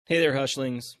Hey there,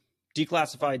 Hushlings.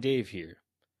 Declassified Dave here.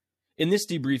 In this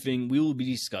debriefing, we will be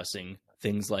discussing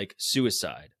things like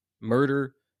suicide,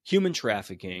 murder, human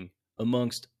trafficking,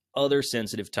 amongst other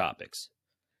sensitive topics.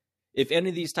 If any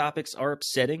of these topics are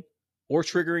upsetting or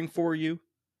triggering for you,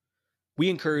 we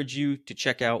encourage you to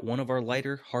check out one of our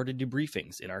lighter-hearted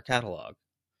debriefings in our catalog.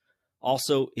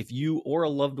 Also, if you or a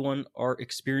loved one are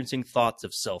experiencing thoughts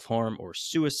of self-harm or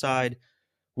suicide,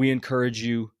 we encourage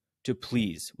you to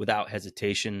please, without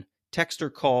hesitation, text or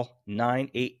call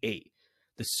 988,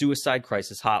 the Suicide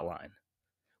Crisis Hotline.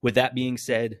 With that being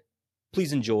said,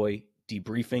 please enjoy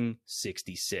Debriefing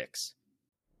 66.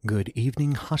 Good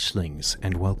evening, Hushlings,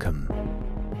 and welcome.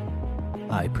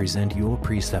 I present your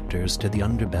preceptors to the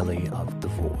underbelly of the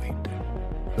void,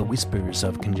 the whispers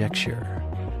of conjecture,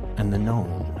 and the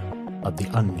known of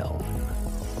the unknown.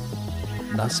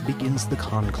 Thus begins the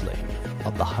conclave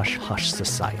of the Hush Hush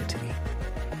Society.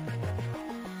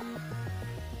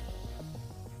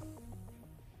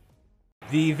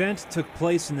 The event took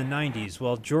place in the 90s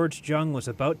while George Jung was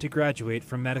about to graduate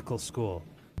from medical school.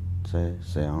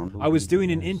 I was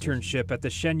doing an internship at the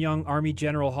Shenyang Army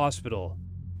General Hospital.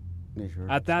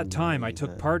 At that time, I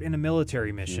took part in a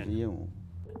military mission.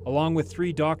 Along with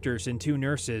 3 doctors and 2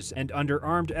 nurses, and under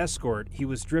armed escort, he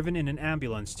was driven in an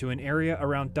ambulance to an area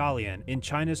around Dalian in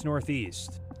China's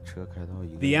northeast.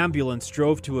 The ambulance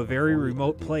drove to a very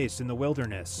remote place in the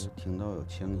wilderness.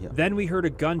 Then we heard a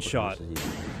gunshot.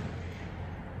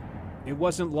 It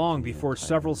wasn't long before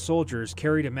several soldiers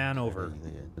carried a man over.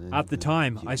 At the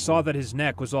time, I saw that his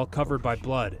neck was all covered by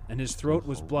blood, and his throat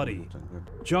was bloody.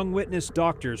 Jung witnessed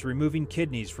doctors removing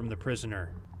kidneys from the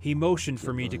prisoner. He motioned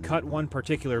for me to cut one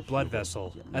particular blood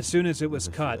vessel. As soon as it was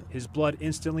cut, his blood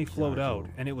instantly flowed out,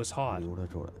 and it was hot.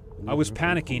 I was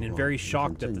panicking and very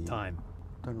shocked at the time.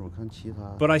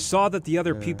 But I saw that the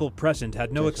other people present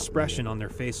had no expression on their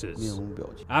faces.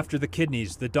 After the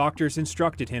kidneys, the doctors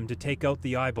instructed him to take out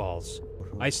the eyeballs.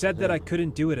 I said that I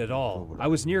couldn't do it at all. I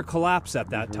was near collapse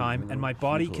at that time, and my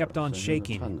body kept on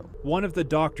shaking. One of the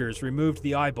doctors removed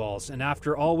the eyeballs, and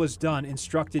after all was done,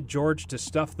 instructed George to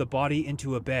stuff the body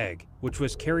into a bag, which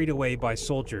was carried away by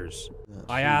soldiers.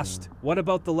 I asked, "What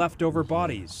about the leftover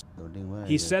bodies?"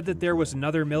 He said that there was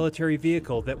another military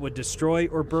vehicle that would destroy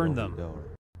or burn them.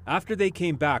 After they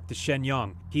came back to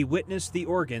Shenyang, he witnessed the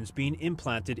organs being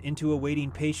implanted into a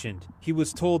waiting patient. He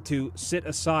was told to sit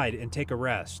aside and take a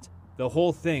rest. The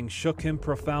whole thing shook him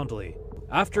profoundly.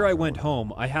 After I went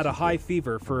home, I had a high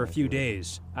fever for a few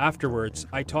days. Afterwards,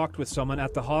 I talked with someone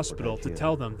at the hospital to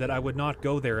tell them that I would not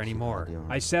go there anymore.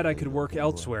 I said I could work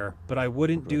elsewhere, but I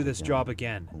wouldn't do this job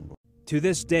again. To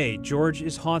this day, George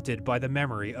is haunted by the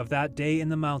memory of that day in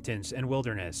the mountains and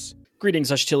wilderness. Greetings,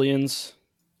 Hushtillians.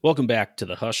 Welcome back to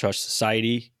the Hush Hush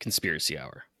Society Conspiracy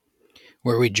Hour,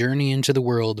 where we journey into the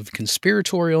world of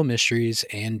conspiratorial mysteries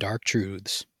and dark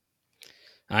truths.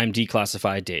 I'm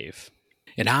Declassified Dave.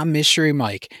 And I'm Mystery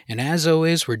Mike, and as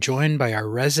always, we're joined by our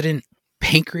resident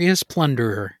pancreas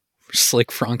plunderer,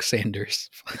 Slick Frank Sanders.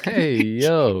 Hey,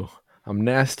 yo, I'm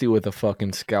nasty with a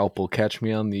fucking scalpel. Catch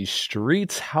me on these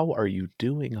streets. How are you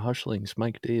doing, Hushlings?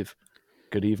 Mike, Dave.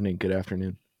 Good evening, good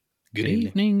afternoon. Good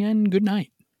evening and good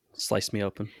night. Slice me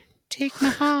open. Take my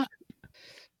heart.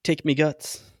 Take me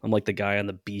guts. I'm like the guy on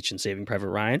the beach in Saving Private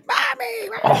Ryan. Mommy!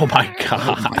 Oh my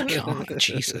God. Oh my God.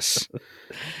 Jesus.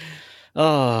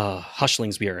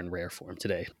 Hushlings, we are in rare form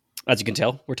today. As you can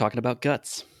tell, we're talking about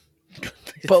guts.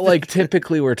 But like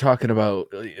typically we're talking about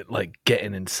like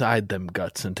getting inside them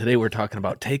guts, and today we're talking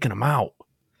about taking them out.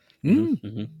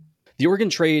 Mm-hmm. The organ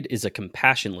trade is a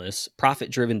compassionless,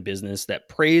 profit-driven business that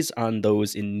preys on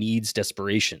those in need's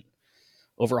desperation.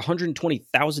 Over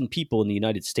 120,000 people in the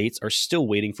United States are still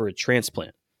waiting for a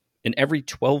transplant, and every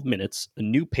 12 minutes, a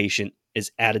new patient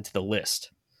is added to the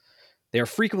list. They are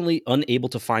frequently unable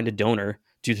to find a donor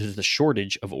due to the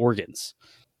shortage of organs.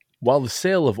 While the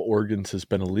sale of organs has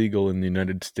been illegal in the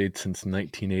United States since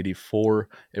 1984,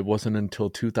 it wasn't until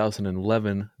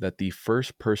 2011 that the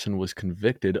first person was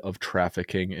convicted of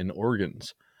trafficking in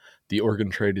organs. The organ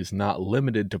trade is not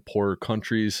limited to poorer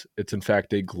countries, it's in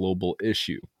fact a global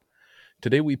issue.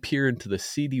 Today we peer into the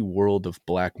seedy world of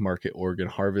black market organ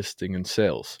harvesting and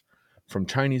sales, from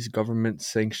Chinese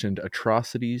government-sanctioned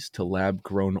atrocities to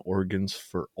lab-grown organs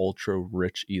for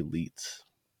ultra-rich elites.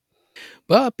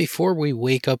 But before we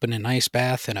wake up in an ice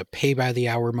bath in a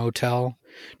pay-by-the-hour motel,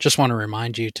 just want to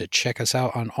remind you to check us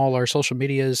out on all our social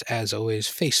medias, as always,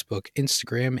 Facebook,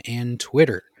 Instagram, and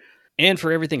Twitter. And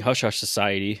for everything Hush Hush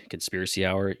Society Conspiracy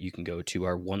Hour, you can go to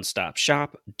our one-stop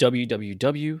shop,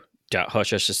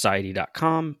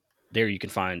 www.hushhushsociety.com. There you can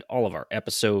find all of our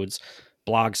episodes,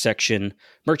 blog section,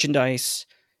 merchandise,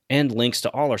 and links to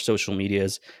all our social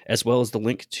medias, as well as the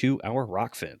link to our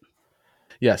Rockfin.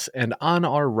 Yes, and on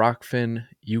our Rockfin,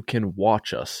 you can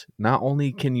watch us. Not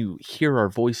only can you hear our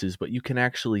voices, but you can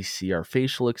actually see our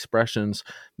facial expressions,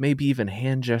 maybe even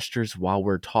hand gestures while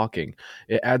we're talking.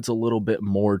 It adds a little bit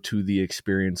more to the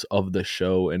experience of the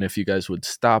show, and if you guys would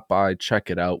stop by,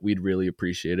 check it out, we'd really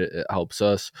appreciate it. It helps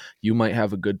us. You might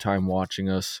have a good time watching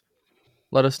us.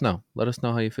 Let us know. Let us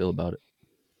know how you feel about it.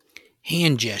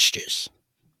 Hand gestures.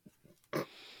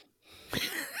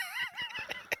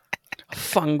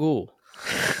 Fangul.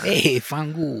 Hey,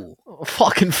 Fangu.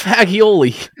 Fucking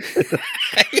fagioli.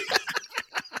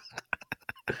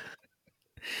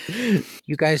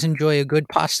 You guys enjoy a good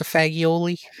pasta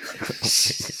fagioli?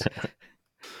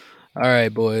 All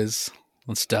right, boys.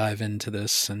 Let's dive into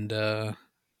this and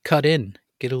cut in.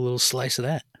 Get a little slice of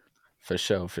that. For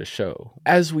sure.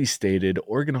 As we stated,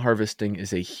 organ harvesting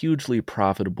is a hugely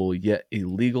profitable yet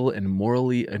illegal and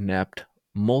morally inept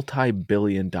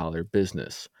multi-billion-dollar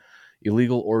business.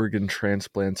 Illegal organ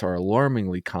transplants are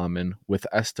alarmingly common, with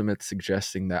estimates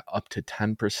suggesting that up to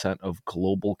 10% of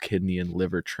global kidney and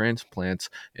liver transplants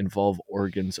involve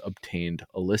organs obtained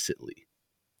illicitly.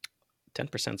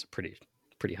 10% is a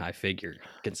pretty high figure.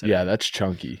 Considering. Yeah, that's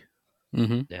chunky.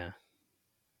 Mm-hmm. Yeah.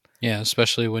 Yeah,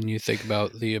 especially when you think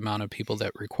about the amount of people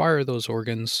that require those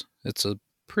organs. It's a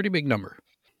pretty big number.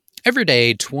 Every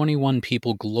day, 21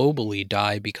 people globally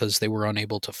die because they were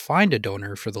unable to find a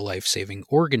donor for the life-saving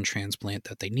organ transplant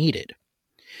that they needed.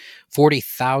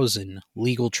 40,000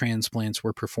 legal transplants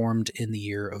were performed in the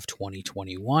year of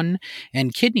 2021,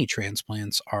 and kidney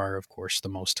transplants are, of course, the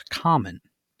most common.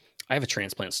 I have a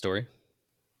transplant story.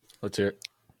 Let's hear it.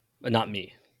 Not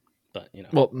me, but, you know.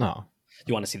 Well, no.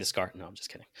 You want to see the scar? No, I'm just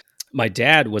kidding. My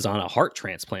dad was on a heart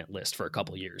transplant list for a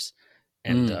couple years,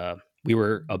 and we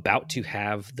were about to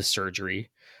have the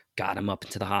surgery, got him up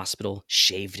into the hospital,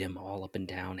 shaved him all up and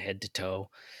down, head to toe,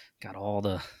 got all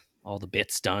the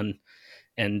bits done.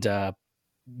 And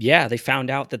they found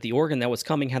out that the organ that was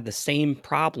coming had the same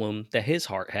problem that his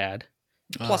heart had,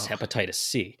 plus hepatitis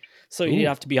C. So you'd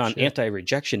have to be on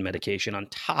anti-rejection medication on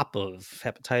top of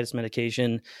hepatitis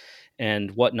medication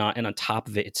and whatnot. And on top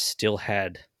of it, it still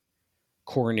had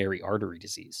coronary artery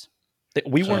disease.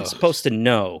 We weren't supposed to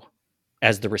know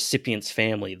as the recipient's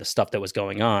family the stuff that was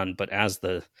going on, but as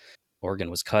the organ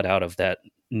was cut out of that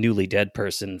newly dead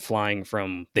person flying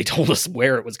from, they told us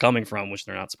where it was coming from, which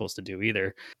they're not supposed to do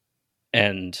either.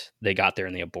 And they got there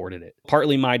and they aborted it.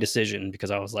 Partly my decision, because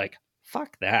I was like,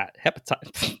 fuck that.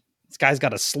 Hepatitis. This guy's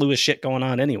got a slew of shit going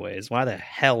on anyways. Why the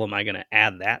hell am I going to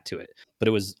add that to it? But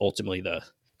it was ultimately the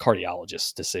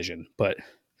cardiologist's decision. But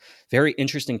very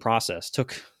interesting process.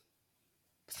 Took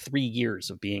 3 years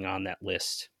of being on that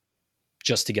list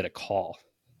just to get a call.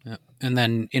 Yeah. And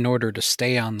then in order to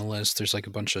stay on the list, there's like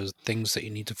a bunch of things that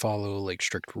you need to follow, like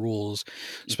strict rules,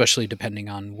 especially depending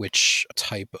on which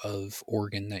type of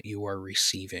organ that you are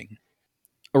receiving.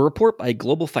 A report by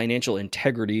Global Financial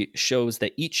Integrity shows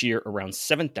that each year around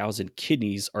 7,000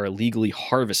 kidneys are illegally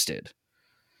harvested.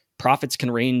 Profits can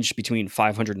range between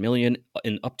 500 million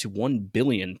and up to 1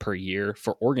 billion per year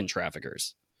for organ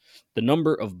traffickers. The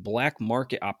number of black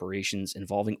market operations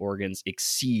involving organs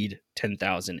exceed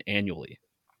 10,000 annually.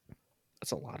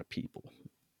 That's a lot of people.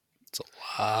 It's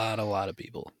a lot of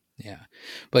people. Yeah.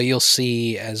 But you'll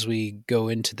see as we go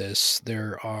into this,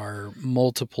 there are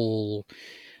multiple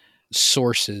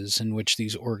sources in which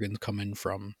these organs come in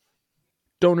from.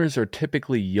 Donors are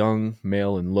typically young,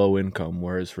 male, and low income,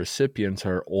 whereas recipients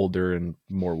are older and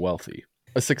more wealthy.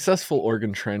 A successful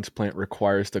organ transplant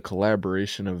requires the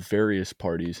collaboration of various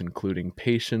parties, including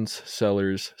patients,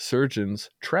 sellers, surgeons,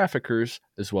 traffickers,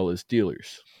 as well as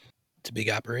dealers. It's a big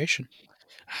operation.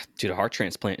 Dude, a heart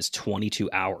transplant is 22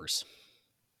 hours.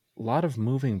 A lot of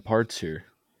moving parts here.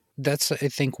 That's, I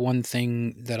think, one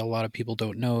thing that a lot of people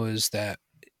don't know is that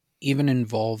even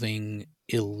involving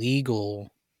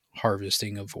illegal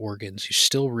harvesting of organs, you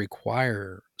still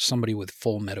require somebody with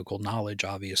full medical knowledge,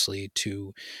 obviously,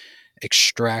 to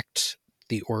extract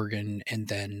the organ and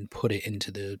then put it into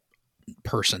the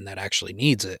person that actually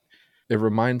needs it. It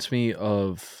reminds me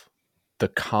of the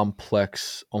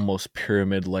complex, almost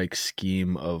pyramid-like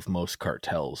scheme of most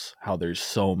cartels, how there's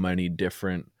so many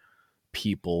different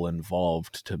people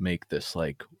involved to make this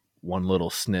like one little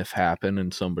sniff happen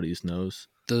in somebody's nose.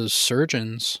 The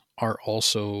surgeons are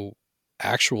also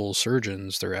actual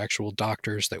surgeons. They're actual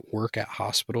doctors that work at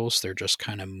hospitals. They're just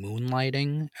kind of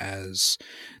moonlighting as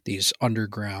these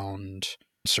underground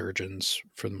surgeons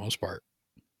for the most part.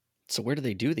 So where do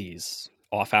they do these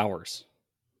off hours?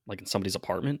 Like in somebody's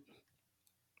apartment?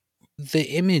 The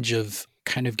image of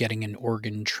kind of getting an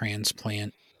organ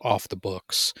transplant off the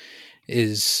books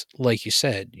is, like you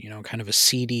said, kind of a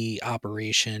seedy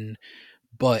operation.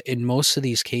 But in most of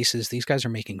these cases, these guys are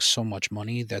making so much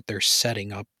money that they're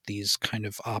setting up these kind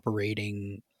of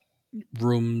operating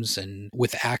rooms and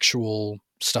with actual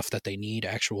stuff that they need,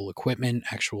 actual equipment,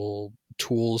 actual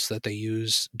tools that they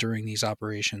use during these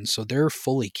operations. So they're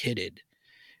fully kitted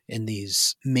in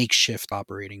these makeshift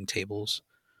operating tables.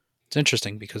 It's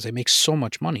interesting because they make so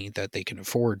much money that they can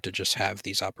afford to just have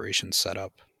these operations set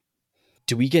up.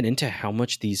 Do we get into how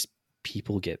much these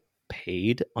people get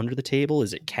paid under the table?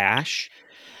 Is it cash?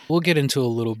 We'll get into a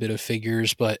little bit of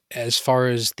figures, but as far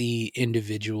as the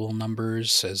individual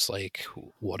numbers, as like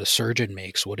what a surgeon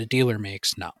makes, what a dealer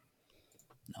makes, no,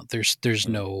 there's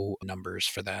no numbers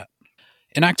for that.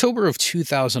 In October of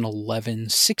 2011,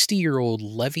 60-year-old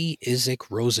Levi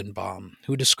Isaac Rosenbaum,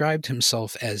 who described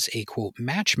himself as a, quote,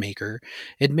 matchmaker,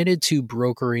 admitted to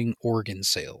brokering organ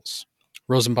sales.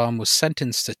 Rosenbaum was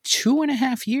sentenced to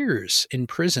 2.5 years in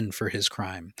prison for his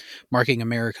crime, marking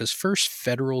America's first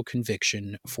federal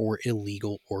conviction for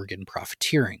illegal organ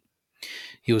profiteering.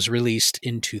 He was released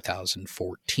in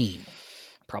 2014.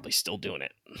 Probably still doing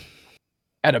it.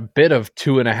 At a bit of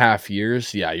 2.5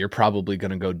 years, yeah, you're probably going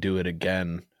to go do it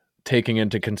again. Taking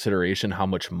into consideration how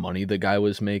much money the guy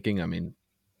was making, I mean,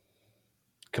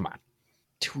 come on.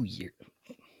 2 years.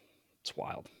 It's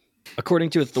wild. According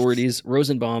to authorities,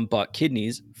 Rosenbaum bought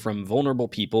kidneys from vulnerable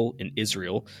people in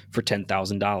Israel for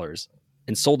 $10,000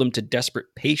 and sold them to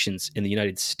desperate patients in the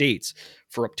United States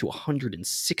for up to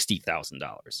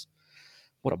 $160,000.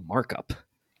 What a markup.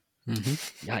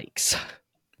 Mm-hmm. Yikes.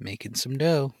 Making some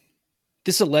dough.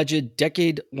 This alleged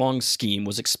decade-long scheme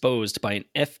was exposed by an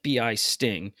FBI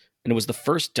sting, and it was the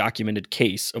first documented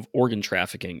case of organ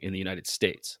trafficking in the United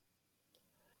States.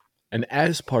 And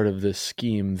as part of this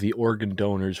scheme, the organ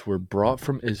donors were brought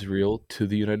from Israel to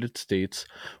the United States,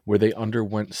 where they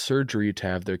underwent surgery to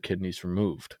have their kidneys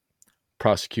removed.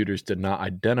 Prosecutors did not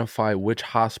identify which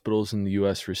hospitals in the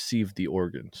U.S. received the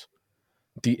organs.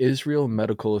 The Israel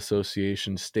Medical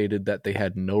Association stated that they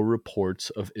had no reports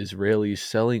of Israelis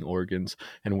selling organs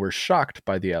and were shocked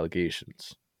by the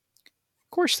allegations.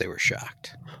 Of course they were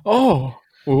shocked. Oh,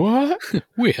 what?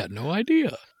 We had no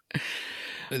idea.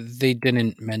 They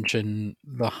didn't mention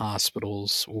the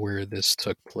hospitals where this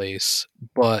took place,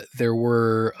 but there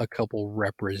were a couple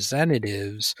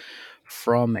representatives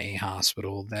from a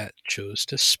hospital that chose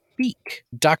to speak.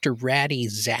 Dr. Radi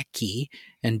Zaki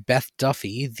and Beth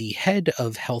Duffy, the head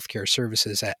of healthcare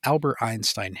services at Albert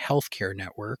Einstein Healthcare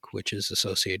Network, which is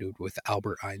associated with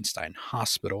Albert Einstein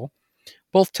Hospital,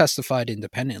 both testified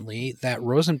independently that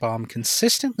Rosenbaum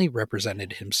consistently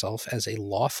represented himself as a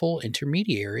lawful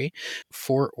intermediary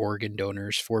for organ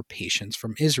donors for patients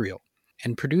from Israel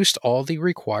and produced all the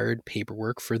required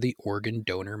paperwork for the organ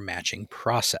donor matching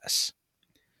process.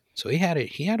 So he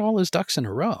had all his ducks in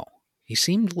a row. He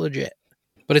seemed legit.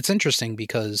 But it's interesting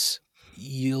because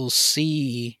you'll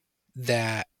see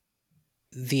that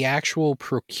the actual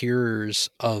procurers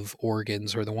of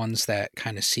organs, or the ones that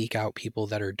kind of seek out people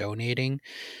that are donating,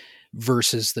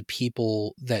 versus the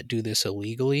people that do this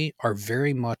illegally, are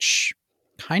very much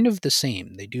kind of the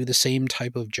same. They do the same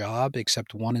type of job,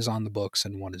 except one is on the books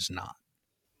and one is not.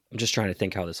 I'm just trying to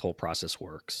think how this whole process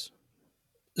works.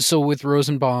 So with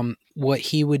Rosenbaum, what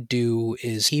he would do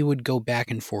is he would go back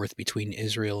and forth between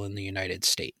Israel and the United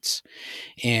States.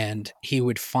 And he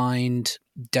would find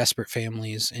desperate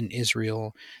families in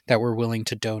Israel that were willing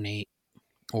to donate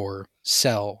or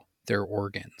sell their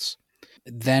organs.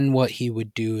 Then what he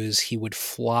would do is he would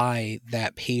fly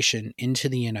that patient into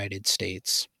the United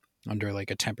States under like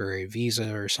a temporary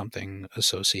visa or something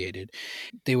associated.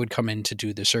 They would come in to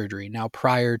do the surgery. Now,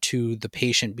 prior to the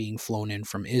patient being flown in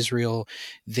from Israel,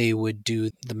 they would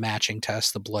do the matching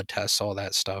tests, the blood tests, all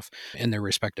that stuff in their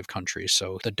respective countries.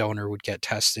 So the donor would get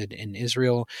tested in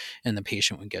Israel and the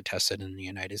patient would get tested in the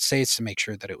United States to make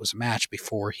sure that it was a match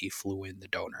before he flew in the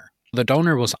donor. The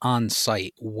donor was on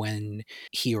site when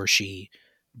he or she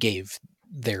gave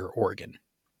their organ.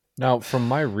 Now, from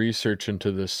my research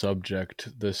into this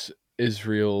subject, this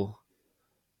Israel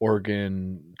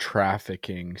organ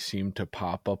trafficking seemed to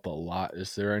pop up a lot.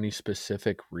 Is there any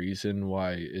specific reason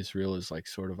why Israel is like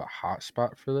sort of a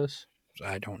hotspot for this?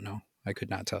 I don't know. I could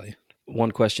not tell you.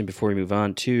 One question before we move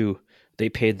on, too. They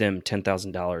paid them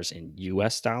 $10,000 in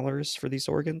U.S. dollars for these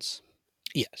organs?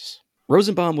 Yes.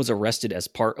 Rosenbaum was arrested as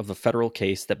part of a federal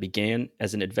case that began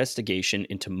as an investigation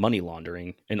into money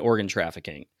laundering and organ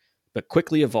trafficking, but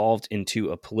quickly evolved into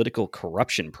a political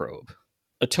corruption probe.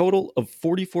 A total of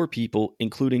 44 people,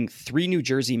 including 3 New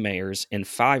Jersey mayors and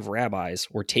 5 rabbis,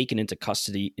 were taken into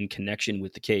custody in connection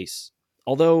with the case.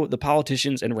 although the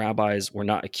politicians and rabbis were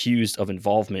not accused of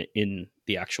involvement in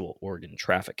the actual organ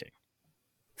trafficking.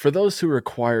 For those who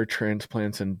require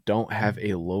transplants and don't have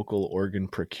a local organ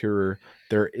procurer,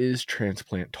 there is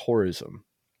transplant tourism.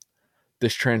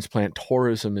 This transplant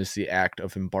tourism is the act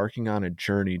of embarking on a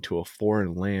journey to a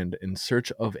foreign land in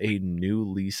search of a new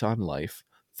lease on life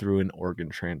through an organ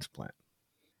transplant.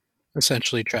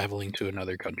 Essentially traveling to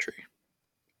another country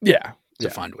Yeah. to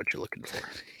find what you're looking for.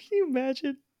 Can you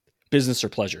imagine? Business or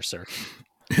pleasure, sir?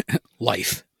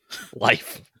 Life.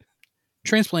 Life.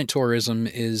 Transplant tourism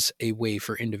is a way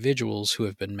for individuals who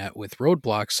have been met with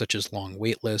roadblocks such as long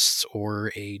wait lists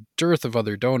or a dearth of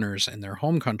other donors in their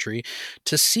home country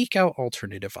to seek out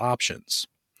alternative options.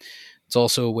 It's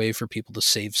also a way for people to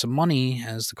save some money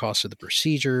as the cost of the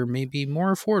procedure may be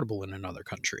more affordable in another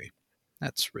country.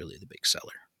 That's really the big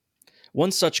seller.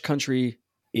 One such country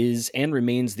is and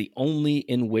remains the only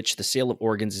in which the sale of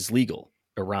organs is legal,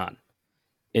 Iran.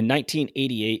 In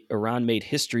 1988, Iran made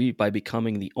history by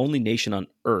becoming the only nation on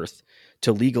earth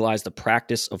to legalize the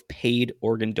practice of paid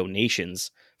organ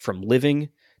donations from living,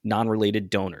 non-related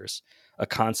donors, a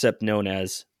concept known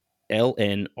as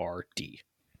LNRD.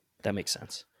 That makes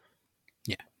sense.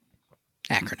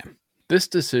 Acronym. This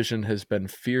decision has been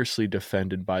fiercely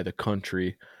defended by the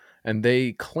country, and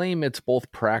they claim it's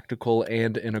both practical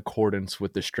and in accordance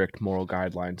with the strict moral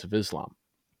guidelines of Islam.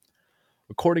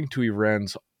 According to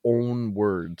Iran's own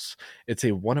words, it's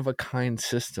a one-of-a-kind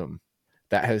system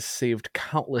that has saved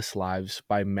countless lives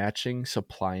by matching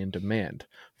supply and demand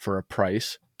for a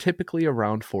price typically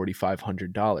around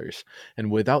 $4,500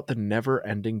 and without the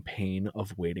never-ending pain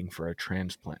of waiting for a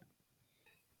transplant.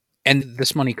 And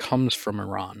this money comes from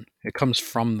Iran. It comes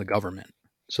from the government.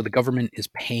 So the government is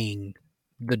paying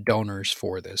the donors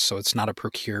for this. So it's not a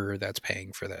procurer that's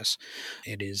paying for this.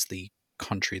 It is the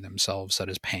country themselves that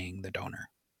is paying the donor.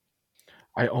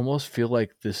 I almost feel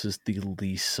like this is the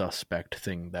least suspect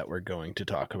thing that we're going to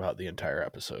talk about the entire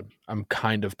episode. I'm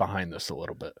kind of behind this a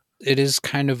little bit. It is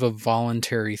kind of a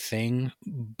voluntary thing,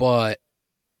 but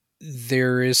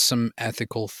there is some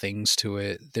ethical things to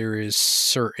it. There is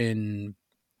certain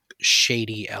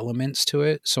shady elements to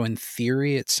it. So in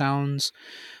theory, it sounds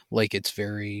like it's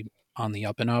very on the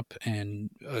up and up and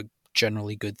a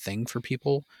generally good thing for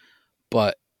people.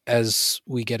 But as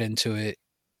we get into it,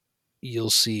 you'll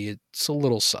see it's a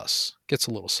little sus. Gets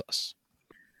a little sus.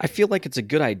 I feel like it's a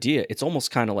good idea. It's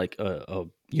almost kind of like a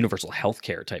universal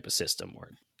healthcare type of system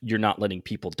where you're not letting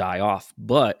people die off.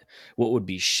 But what would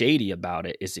be shady about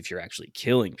it is if you're actually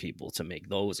killing people to make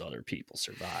those other people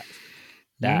survive.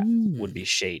 That would be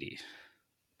shady.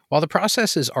 While the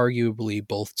process is arguably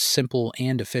both simple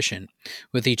and efficient,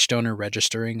 with each donor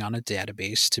registering on a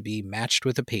database to be matched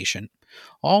with a patient,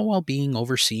 all while being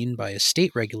overseen by a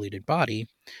state-regulated body,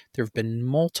 there have been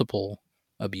multiple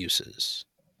abuses.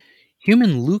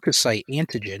 Human leukocyte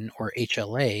antigen, or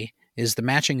HLA, is the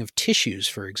matching of tissues,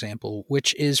 for example,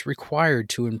 which is required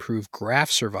to improve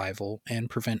graft survival and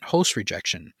prevent host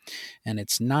rejection, and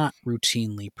it's not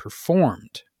routinely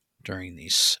performed during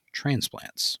these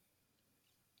transplants.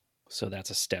 So that's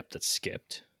a step that's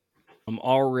skipped. I'm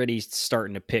already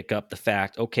starting to pick up the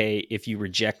fact, okay, if you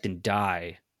reject and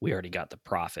die, we already got the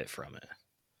profit from it.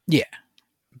 Yeah.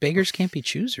 Beggars can't be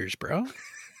choosers, bro.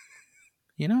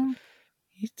 You know,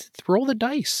 you roll the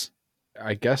dice.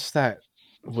 I guess that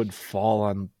would fall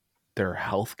on their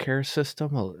healthcare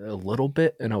system a little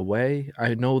bit in a way.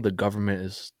 I know the government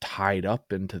is tied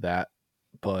up into that,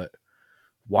 but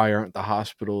why aren't the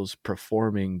hospitals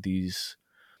performing these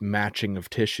matching of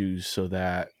tissues so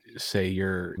that, say,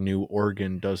 your new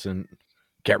organ doesn't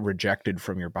get rejected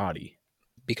from your body?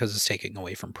 Because it's taking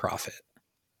away from profit.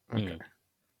 Okay.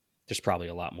 There's probably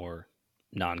a lot more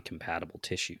non-compatible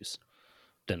tissues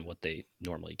than what they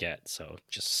normally get. So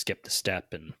just skip the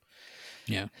step and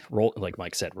roll, like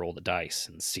Mike said, roll the dice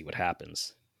and see what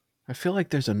happens. I feel like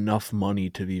there's enough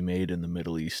money to be made in the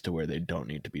Middle East to where they don't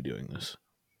need to be doing this.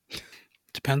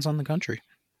 Depends on the country.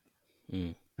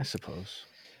 I suppose.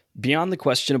 Beyond the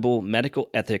questionable medical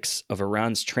ethics of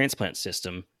Iran's transplant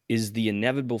system is the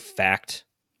inevitable fact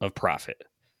of profit.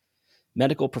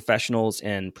 Medical professionals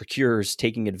and procurers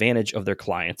taking advantage of their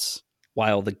clients,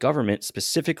 while the government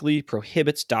specifically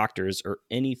prohibits doctors or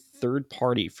any third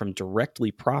party from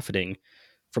directly profiting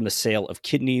from the sale of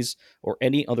kidneys or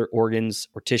any other organs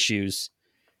or tissues.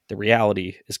 The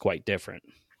reality is quite different.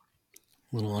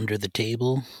 A little under the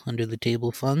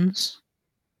table funds.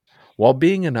 While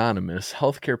being anonymous,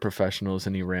 healthcare professionals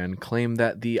in Iran claim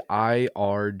that the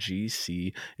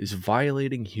IRGC is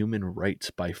violating human rights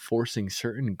by forcing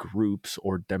certain groups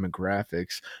or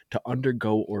demographics to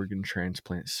undergo organ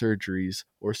transplant surgeries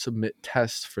or submit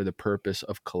tests for the purpose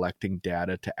of collecting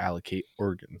data to allocate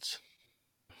organs.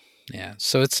 Yeah,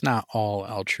 so it's not all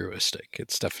altruistic.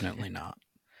 It's definitely not.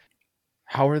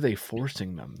 How are they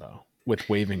forcing them, though? With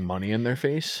waving money in their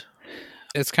face?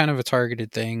 It's kind of a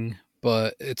targeted thing,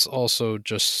 but it's also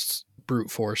just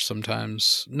brute force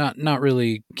sometimes. Not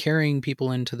really carrying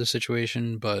people into the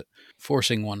situation, but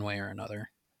forcing one way or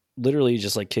another. Literally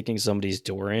just like kicking somebody's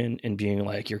door in and being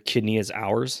like, your kidney is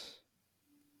ours.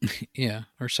 Yeah,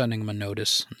 or sending them a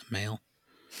notice in the mail.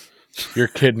 Your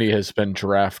kidney has been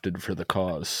drafted for the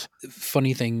cause.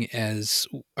 Funny thing, as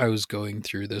I was going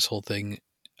through this whole thing,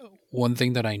 one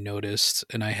thing that I noticed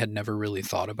and I had never really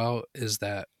thought about is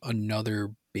that another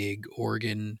big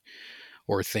organ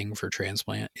or thing for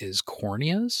transplant is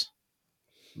corneas.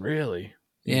 Really?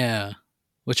 Yeah,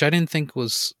 which I didn't think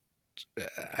was,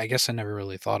 I guess I never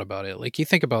really thought about it. Like you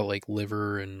think about like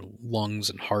liver and lungs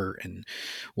and heart and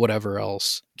whatever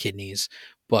else, kidneys,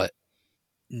 but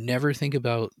never think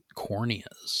about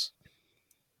corneas.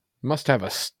 Must have a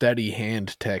steady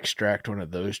hand to extract one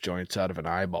of those joints out of an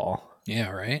eyeball. Yeah,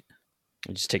 right?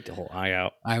 And just take the whole eye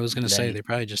out. I was going to say Then- they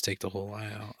probably just take the whole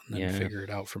eye out and then Yeah. figure it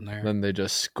out from there. Then they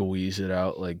just squeeze it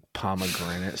out like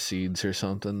pomegranate seeds or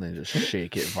something. They just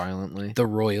shake it violently. The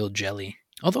royal jelly.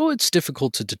 Although it's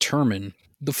difficult to determine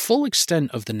the full extent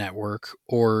of the network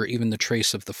or even the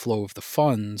trace of the flow of the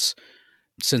funds,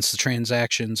 since the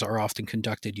transactions are often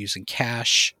conducted using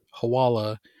cash,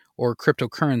 hawala, or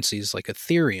cryptocurrencies like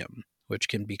Ethereum, which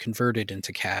can be converted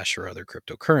into cash or other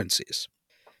cryptocurrencies.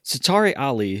 Satari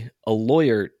Ali, a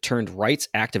lawyer turned rights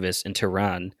activist in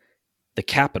Tehran, the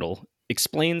capital,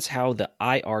 explains how the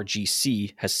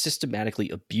IRGC has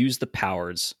systematically abused the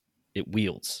powers it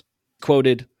wields.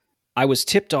 Quoted, I was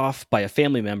tipped off by a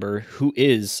family member who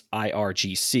is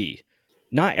IRGC.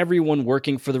 Not everyone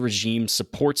working for the regime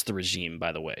supports the regime,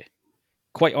 by the way.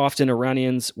 Quite often,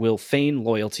 Iranians will feign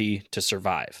loyalty to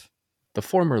survive. The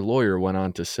former lawyer went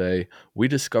on to say, we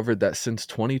discovered that since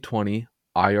 2020,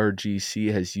 IRGC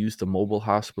has used the mobile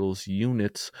hospital's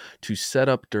units to set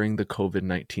up during the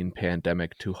COVID-19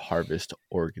 pandemic to harvest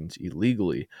organs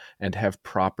illegally and have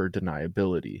proper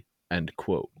deniability. End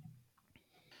quote.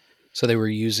 So they were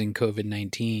using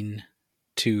COVID-19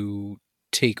 to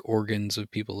take organs of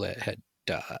people that had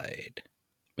died.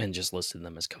 And just listed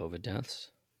them as COVID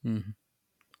deaths. Mm-hmm.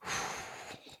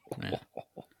 Yeah.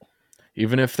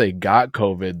 Even if they got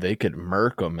COVID, they could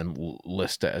murk them and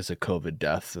list it as a COVID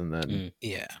death. And then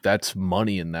Yeah. that's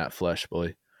money in that flesh,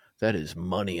 boy. That is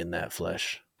money in that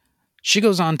flesh. She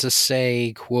goes on to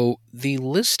say, quote, the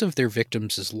list of their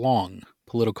victims is long.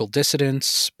 Political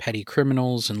dissidents, petty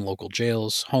criminals in local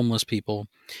jails, homeless people,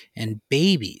 and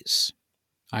babies.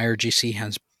 IRGC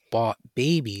has bought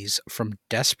babies from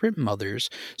desperate mothers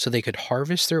so they could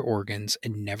harvest their organs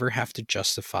and never have to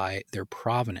justify their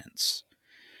provenance.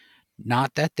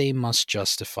 Not that they must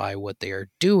justify what they are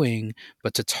doing,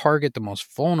 but to target the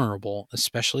most vulnerable,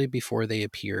 especially before they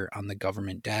appear on the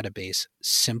government database,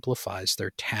 simplifies their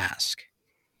task.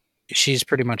 She's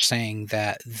pretty much saying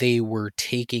that they were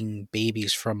taking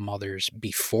babies from mothers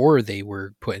before they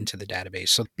were put into the database,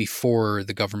 so before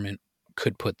the government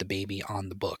could put the baby on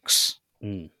the books.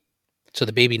 Mm. So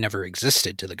the baby never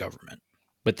existed to the government.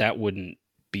 But that wouldn't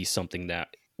be something that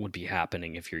would be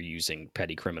happening if you're using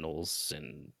petty criminals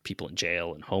and people in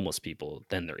jail and homeless people.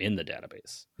 Then they're in the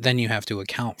database. Then you have to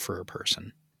account for a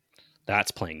person.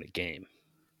 That's playing the game.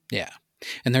 Yeah.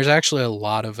 And there's actually a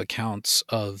lot of accounts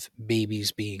of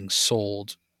babies being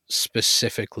sold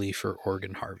specifically for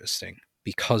organ harvesting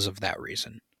because of that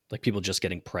reason. Like people just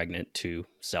getting pregnant to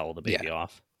sell the baby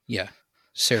off. Yeah.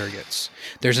 Surrogates.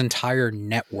 There's entire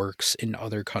networks in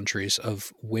other countries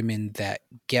of women that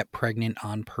get pregnant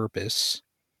on purpose.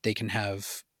 They can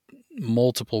have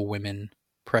multiple women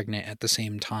pregnant at the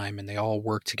same time and they all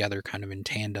work together kind of in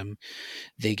tandem.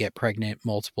 They get pregnant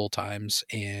multiple times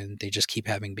and they just keep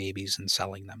having babies and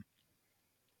selling them.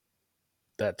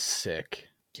 That's sick.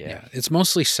 Yeah. It's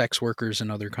mostly sex workers in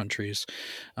other countries.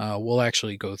 We'll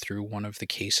actually go through one of the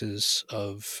cases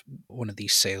of one of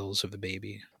these sales of a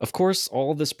baby. Of course,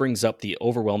 all of this brings up the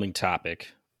overwhelming topic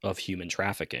of human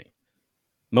trafficking.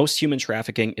 Most human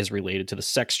trafficking is related to the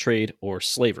sex trade or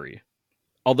slavery,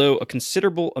 although a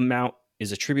considerable amount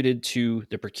is attributed to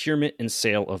the procurement and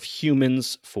sale of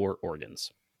humans for organs.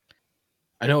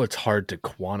 I know it's hard to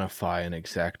quantify an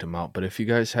exact amount, but if you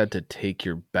guys had to take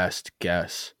your best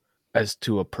guess, As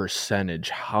to a percentage,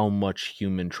 how much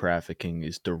human trafficking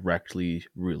is directly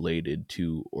related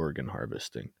to organ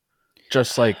harvesting?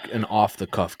 Just like an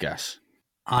off-the-cuff guess.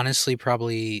 Honestly,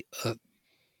 probably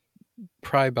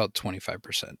about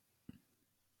 25%.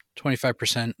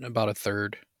 25%, about a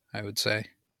third, I would say.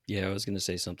 Yeah, I was going to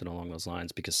say something along those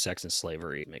lines because sex and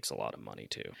slavery makes a lot of money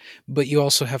too. But you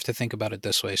also have to think about it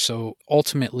this way. So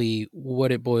ultimately,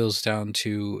 what it boils down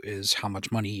to is how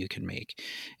much money you can make.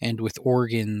 And with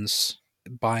organs,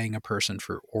 buying a person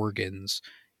for organs,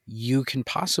 you can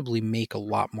possibly make a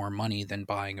lot more money than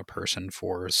buying a person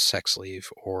for sex slave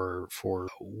or for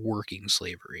working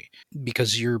slavery,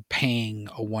 because you're paying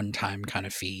a one-time kind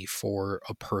of fee for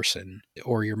a person,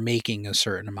 or you're making a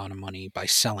certain amount of money by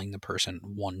selling the person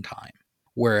one time.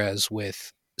 Whereas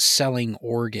with selling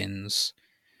organs,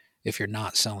 if you're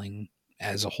not selling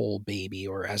as a whole baby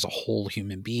or as a whole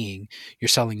human being, you're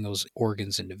selling those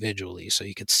organs individually. So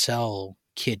you could sell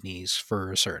kidneys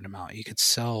for a certain amount. You could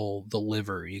sell the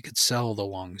liver. You could sell the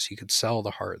lungs. You could sell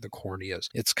the heart, the corneas.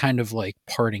 It's kind of like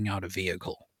parting out a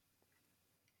vehicle.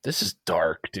 This is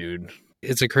dark, dude.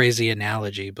 It's a crazy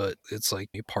analogy, but it's like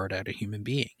you part out a human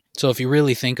being. So if you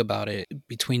really think about it,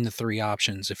 between the three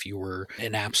options, if you were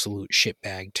an absolute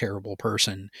shitbag, terrible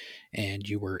person, and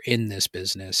you were in this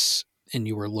business and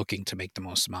you were looking to make the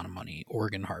most amount of money,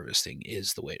 organ harvesting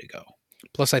is the way to go.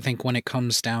 Plus, I think when it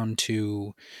comes down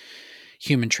to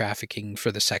human trafficking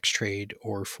for the sex trade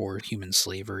or for human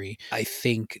slavery, I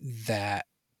think that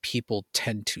people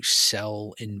tend to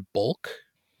sell in bulk.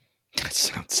 That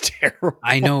sounds terrible.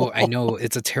 I know,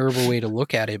 it's a terrible way to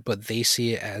look at it, but they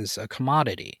see it as a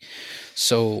commodity.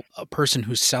 So a person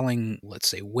who's selling, let's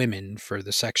say, women for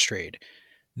the sex trade,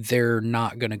 they're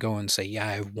not going to go and say, yeah,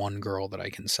 I have one girl that I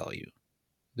can sell you.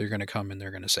 They're going to come and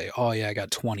they're going to say, oh yeah, I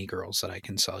got 20 girls that I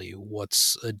can sell you.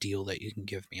 What's a deal that you can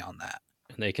give me on that?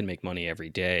 And they can make money every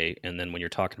day. And then when you're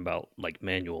talking about like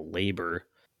manual labor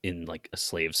in like a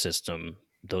slave system,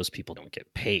 those people don't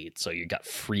get paid. So you got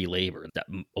free labor that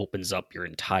opens up your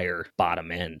entire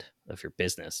bottom end of your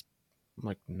business. I'm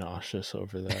like nauseous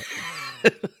over that.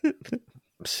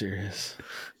 I'm serious.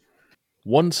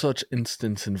 One such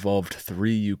instance involved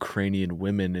 3 Ukrainian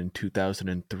women in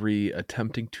 2003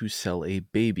 attempting to sell a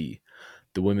baby.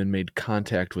 The women made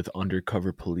contact with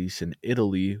undercover police in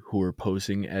Italy who were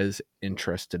posing as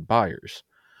interested buyers.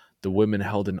 The women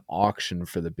held an auction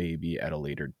for the baby at a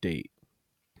later date.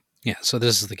 Yeah, so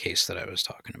this is the case that I was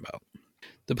talking about.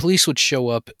 The police would show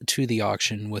up to the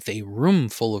auction with a room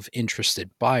full of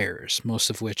interested buyers, most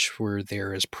of which were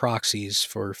there as proxies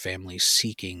for families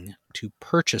seeking to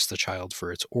purchase the child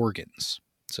for its organs.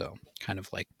 So, kind of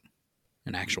like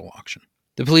an actual auction.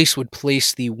 The police would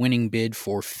place the winning bid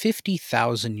for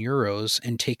 50,000 euros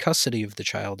and take custody of the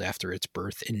child after its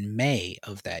birth in May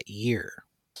of that year.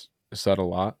 Is that a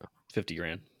lot? 50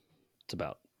 grand. It's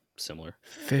about similar.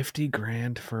 50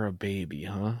 grand for a baby,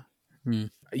 huh? Hmm.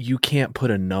 You can't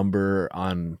put a number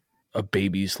on a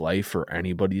baby's life or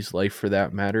anybody's life for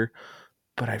that matter,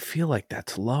 but I feel like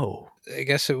that's low. I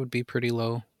guess it would be pretty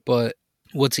low, but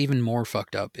what's even more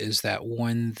fucked up is that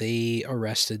when they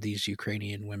arrested these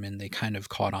Ukrainian women, they kind of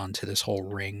caught on to this whole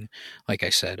ring, like I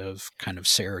said, of kind of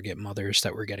surrogate mothers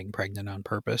that were getting pregnant on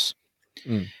purpose.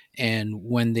 Mm. And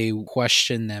when they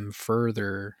questioned them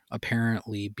further,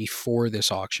 apparently before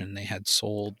this auction, they had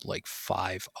sold like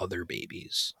 5 other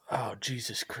babies. Oh,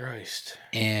 Jesus Christ.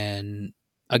 And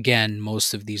again,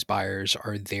 most of these buyers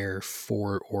are there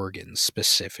for organs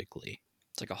specifically.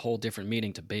 It's like a whole different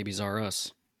meaning to Babies R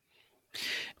Us.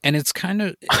 And it's kind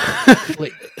of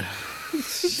like,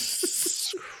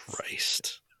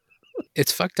 Christ.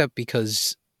 It's fucked up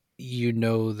because you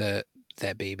know that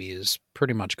that baby is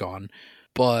pretty much gone.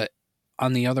 But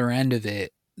on the other end of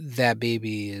it, that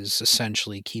baby is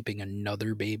essentially keeping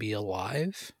another baby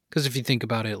alive. Because if you think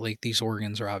about it, like these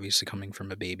organs are obviously coming from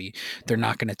a baby. They're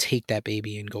not going to take that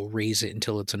baby and go raise it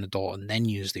until it's an adult and then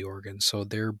use the organs. So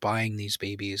they're buying these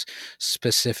babies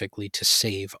specifically to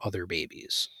save other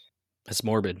babies. It's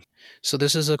morbid. So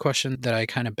this is a question that I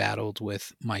kind of battled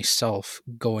with myself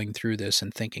going through this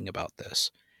and thinking about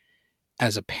this.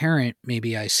 As a parent,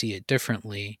 maybe I see it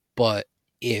differently, but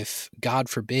if, God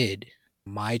forbid,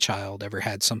 my child ever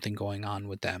had something going on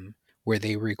with them where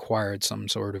they required some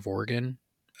sort of organ,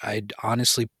 I'd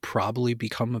honestly probably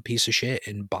become a piece of shit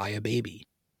and buy a baby.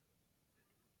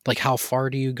 Like, how far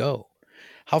do you go?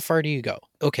 How far do you go?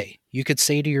 Okay, you could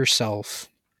say to yourself,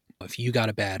 if you got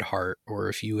a bad heart or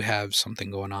if you have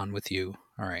something going on with you,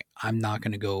 all right, I'm not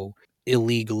going to go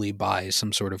illegally buy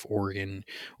some sort of organ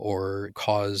or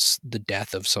cause the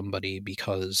death of somebody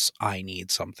because I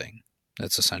need something.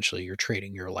 That's essentially you're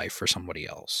trading your life for somebody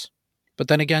else. But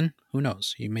then again, who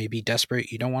knows? You may be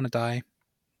desperate. You don't want to die.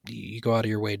 You go out of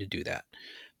your way to do that.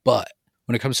 But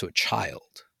when it comes to a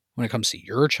child, when it comes to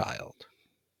your child,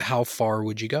 how far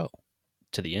would you go?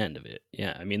 To the end of it.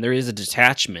 Yeah. I mean, there is a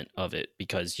detachment of it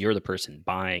because you're the person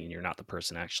buying and you're not the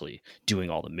person actually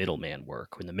doing all the middleman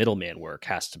work. When the middleman work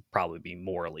has to probably be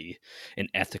morally and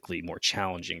ethically more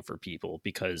challenging for people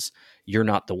because you're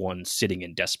not the one sitting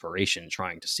in desperation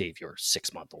trying to save your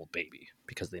 6-month-old baby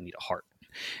because they need a heart.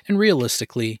 And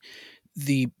realistically,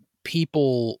 the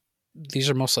people, these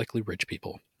are most likely rich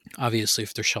people. Obviously,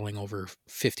 if they're shelling over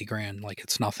 50 grand, like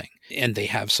it's nothing. And they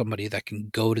have somebody that can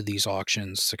go to these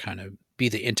auctions to kind of be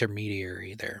the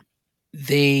intermediary there.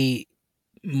 They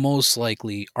most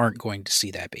likely aren't going to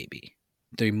see that baby.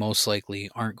 They most likely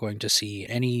aren't going to see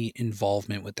any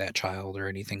involvement with that child or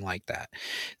anything like that.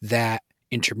 That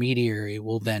intermediary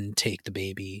will then take the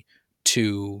baby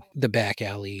to the back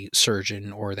alley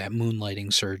surgeon or that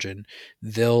moonlighting surgeon.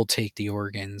 They'll take the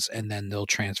organs and then they'll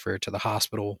transfer it to the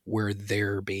hospital where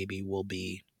their baby will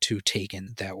be to take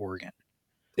in that organ.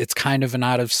 It's kind of an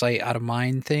out of sight, out of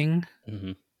mind thing.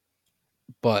 Mm-hmm.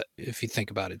 But if you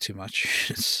think about it too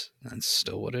much, that's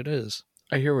still what it is.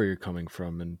 I hear where you're coming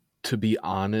from. And to be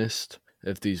honest,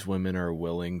 if these women are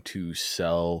willing to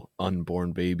sell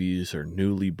unborn babies or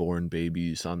newly born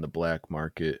babies on the black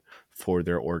market for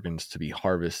their organs to be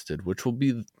harvested, which will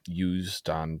be used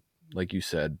on, like you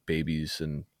said, babies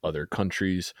in other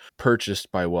countries,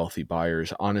 purchased by wealthy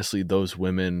buyers, honestly, those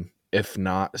women, if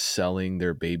not selling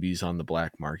their babies on the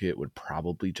black market, would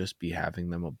probably just be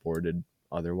having them aborted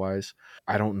otherwise.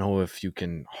 I don't know if you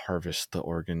can harvest the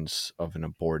organs of an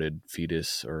aborted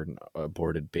fetus or an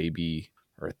aborted baby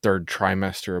or a third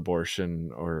trimester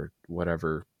abortion or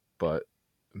whatever, but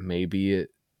maybe it,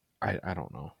 I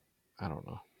don't know.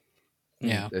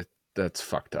 Yeah. That's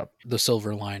fucked up. The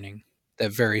silver lining,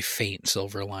 that very faint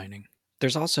silver lining.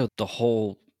 There's also the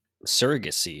whole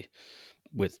surrogacy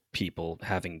with people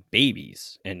having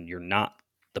babies and you're not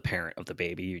the parent of the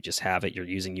baby. You just have it. You're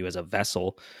using you as a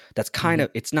vessel. That's kind of,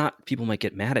 it's not, people might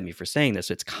get mad at me for saying this.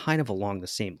 It's kind of along the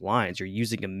same lines. You're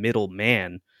using a middle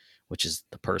man, which is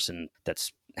the person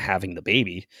that's having the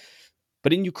baby.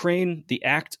 But in Ukraine, the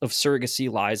act of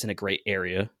surrogacy lies in a gray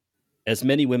area, as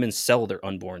many women sell their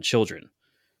unborn children.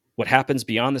 What happens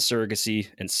beyond the surrogacy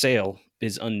and sale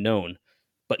is unknown,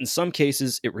 but in some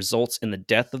cases, it results in the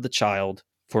death of the child,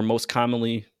 for most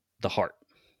commonly, the heart.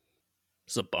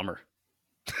 It's a bummer.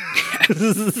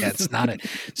 Yeah, it's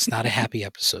not a happy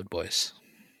episode, boys.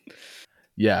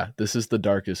 Yeah, this is the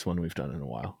darkest one we've done in a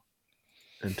while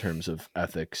in terms of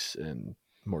ethics and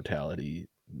mortality.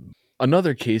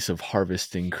 Another case of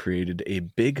harvesting created a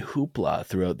big hoopla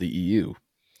throughout the EU.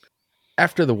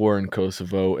 After the war in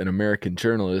Kosovo, an American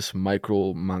journalist,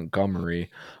 Michael Montgomery,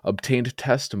 obtained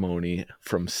testimony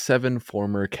from 7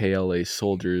 former KLA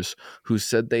soldiers who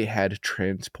said they had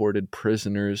transported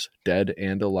prisoners, dead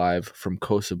and alive, from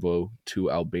Kosovo to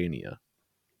Albania.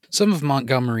 Some of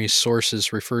Montgomery's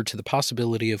sources referred to the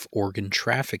possibility of organ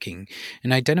trafficking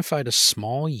and identified a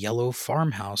small yellow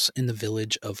farmhouse in the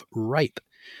village of Ripe,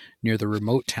 near the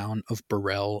remote town of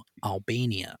Burel,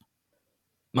 Albania.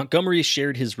 Montgomery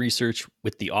shared his research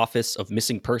with the Office of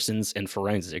Missing Persons and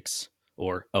Forensics,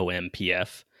 or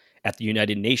OMPF, at the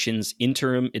United Nations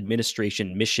Interim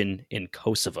Administration Mission in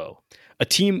Kosovo. A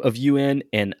team of UN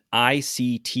and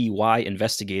ICTY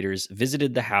investigators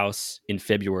visited the house in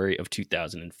February of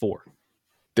 2004.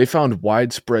 They found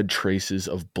widespread traces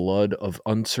of blood of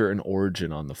uncertain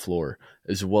origin on the floor,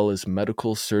 as well as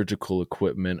medical surgical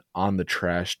equipment on the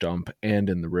trash dump and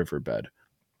in the riverbed.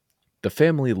 The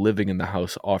family living in the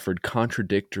house offered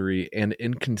contradictory and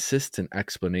inconsistent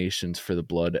explanations for the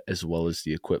blood as well as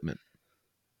the equipment.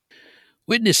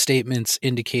 Witness statements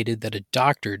indicated that a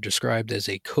doctor described as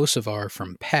a Kosovar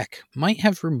from Pek might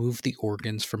have removed the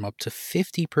organs from up to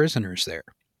 50 prisoners there.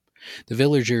 The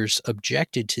villagers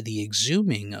objected to the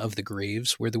exhuming of the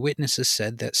graves, where the witnesses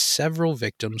said that several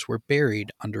victims were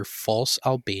buried under false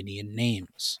Albanian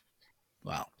names.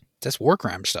 Wow, that's war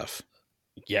crime stuff.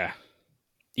 Yeah.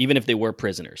 Even if they were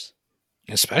prisoners.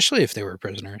 Especially if they were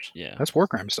prisoners. Yeah. That's war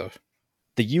crime stuff.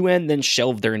 The UN then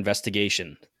shelved their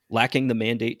investigation, lacking the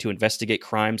mandate to investigate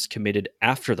crimes committed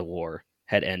after the war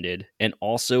had ended, and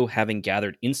also having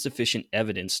gathered insufficient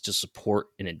evidence to support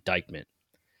an indictment.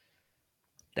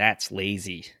 That's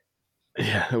lazy.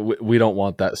 Yeah, we don't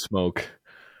want that smoke.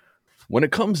 When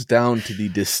it comes down to the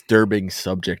disturbing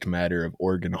subject matter of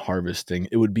organ harvesting,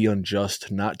 it would be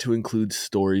unjust not to include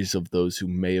stories of those who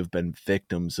may have been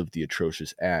victims of the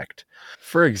atrocious act.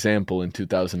 For example, in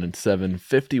 2007,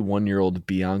 51-year-old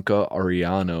Bianca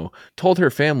Ariano told her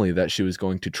family that she was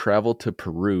going to travel to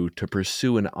Peru to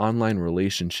pursue an online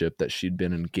relationship that she'd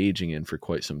been engaging in for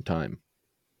quite some time.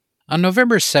 On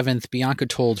November 7th, Bianca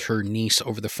told her niece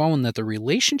over the phone that the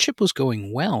relationship was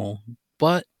going well,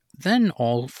 but then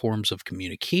all forms of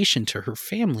communication to her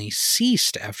family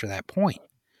ceased after that point.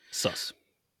 Sus.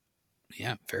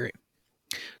 Yeah, very.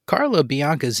 Carla,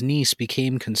 Bianca's niece,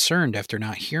 became concerned after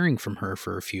not hearing from her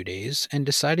for a few days and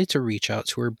decided to reach out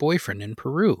to her boyfriend in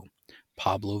Peru,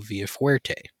 Pablo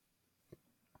Villafuerte.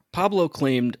 Pablo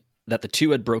claimed that the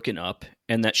two had broken up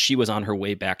and that she was on her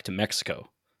way back to Mexico.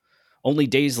 Only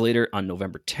days later, on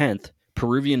November 10th,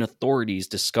 Peruvian authorities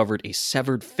discovered a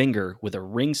severed finger with a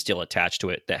ring still attached to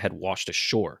it that had washed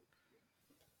ashore.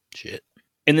 Shit.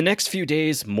 In the next few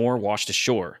days, more washed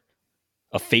ashore.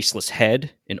 A faceless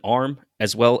head, an arm,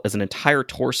 as well as an entire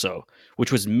torso,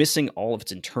 which was missing all of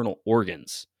its internal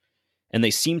organs. And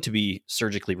they seemed to be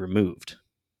surgically removed.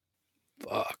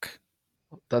 Fuck.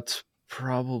 That's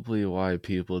probably why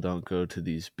people don't go to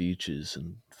these beaches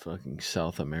in fucking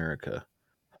South America.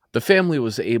 The family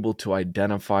was able to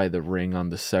identify the ring on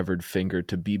the severed finger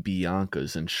to be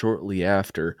Bianca's, and shortly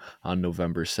after, on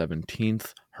November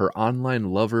 17th, her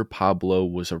online lover Pablo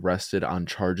was arrested on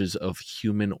charges of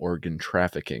human organ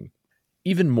trafficking.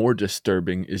 Even more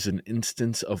disturbing is an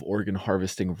instance of organ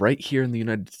harvesting right here in the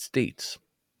United States.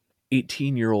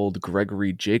 18-year-old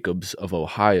Gregory Jacobs of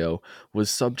Ohio was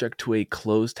subject to a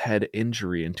closed head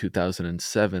injury in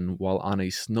 2007 while on a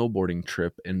snowboarding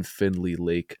trip in Findlay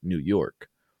Lake, New York.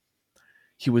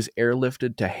 He was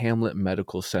airlifted to Hamlet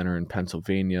Medical Center in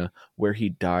Pennsylvania, where he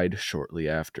died shortly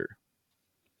after.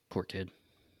 Poor kid.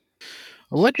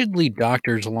 Allegedly,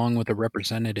 doctors, along with a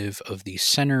representative of the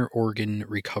Center Organ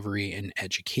Recovery and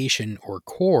Education, or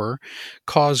CORE,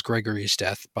 caused Gregory's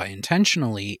death by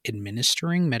intentionally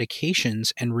administering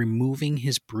medications and removing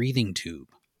his breathing tube.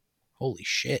 Holy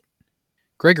shit.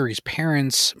 Gregory's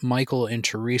parents, Michael and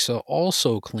Teresa,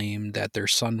 also claimed that their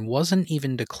son wasn't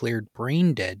even declared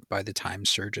brain dead by the time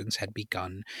surgeons had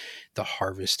begun the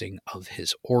harvesting of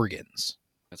his organs.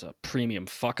 That's a premium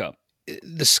fuck up.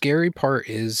 The scary part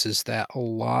is that a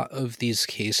lot of these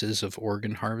cases of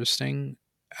organ harvesting,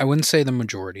 I wouldn't say the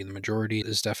majority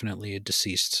is definitely a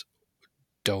deceased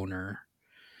donor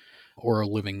or a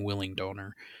living willing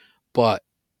donor, but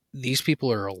these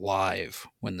people are alive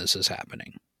when this is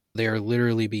happening. They are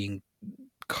literally being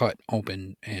cut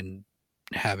open and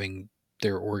having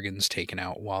their organs taken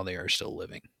out while they are still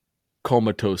living.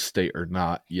 Comatose state or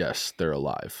not, yes, they're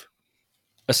alive.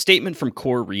 A statement from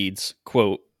CORE reads,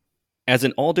 quote, "As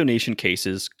in all donation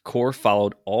cases, CORE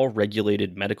followed all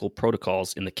regulated medical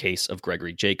protocols in the case of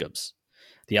Gregory Jacobs.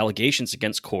 The allegations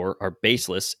against CORE are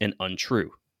baseless and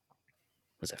untrue."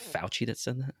 Was it Fauci that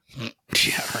said that?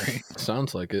 Yeah, right.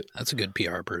 Sounds like it. That's a good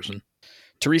PR person.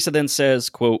 Teresa then says,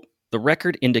 quote, "The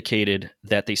record indicated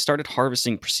that they started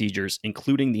harvesting procedures,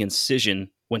 including the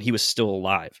incision, when he was still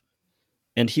alive.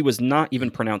 And he was not even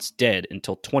pronounced dead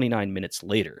until 29 minutes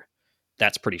later.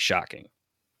 That's pretty shocking."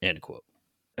 End quote.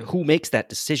 Who makes that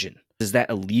decision? Is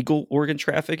that illegal organ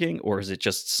trafficking, or is it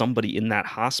just somebody in that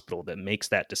hospital that makes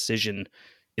that decision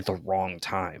at the wrong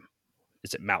time?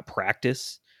 Is it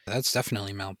malpractice? That's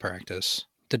definitely malpractice.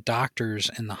 The doctors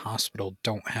in the hospital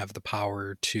don't have the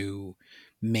power to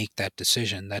make that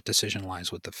decision. That decision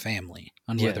lies with the family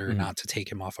on whether or not to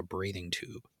take him off a breathing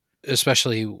tube.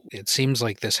 Especially, it seems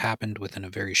like this happened within a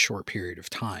very short period of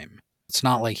time. It's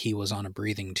not like he was on a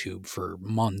breathing tube for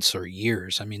months or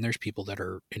years. I mean, there's people that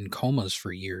are in comas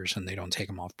for years and they don't take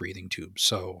them off breathing tubes.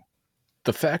 So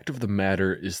the fact of the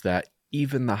matter is that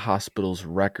even the hospital's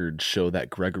records show that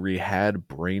Gregory had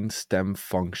brainstem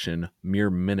function mere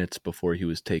minutes before he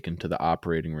was taken to the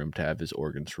operating room to have his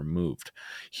organs removed.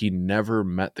 He never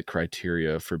met the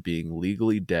criteria for being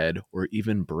legally dead or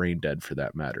even brain dead for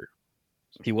that matter.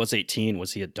 He was 18.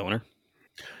 Was he a donor?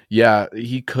 Yeah,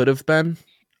 he could have been.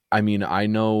 I mean, I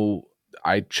know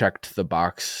I checked the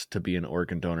box to be an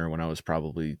organ donor when I was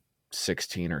probably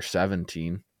 16 or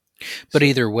 17. But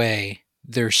either way,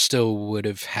 there still would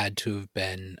have had to have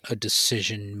been a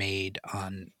decision made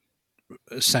on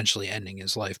essentially ending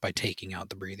his life by taking out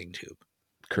the breathing tube.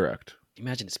 Correct.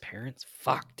 Imagine his parents?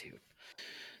 Fuck, dude.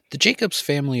 The Jacobs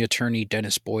family attorney,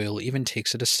 Dennis Boyle, even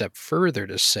takes it a step further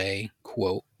to say,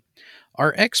 quote,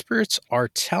 "Our experts are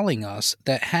telling us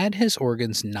that had his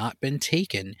organs not been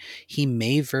taken, he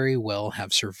may very well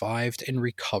have survived and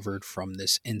recovered from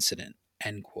this incident."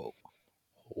 End quote.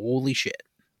 Holy shit.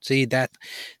 See, that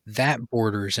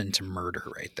borders into murder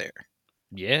right there.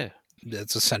 Yeah.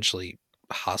 That's essentially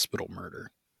hospital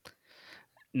murder.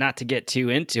 Not to get too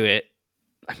into it,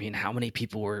 I mean, how many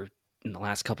people were in the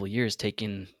last couple of years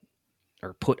taken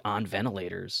or put on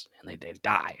ventilators and they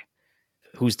die?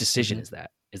 Whose decision is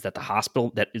that? Is that the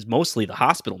hospital? That is mostly the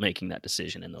hospital making that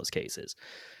decision in those cases.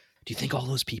 Do you think all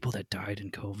those people that died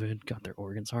in COVID got their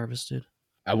organs harvested?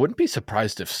 I wouldn't be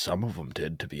surprised if some of them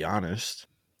did, to be honest.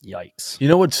 Yikes. You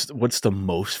know what's the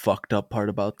most fucked up part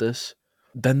about this?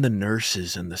 Then the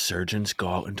nurses and the surgeons go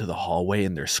out into the hallway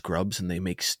in their scrubs and they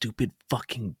make stupid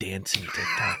fucking dancing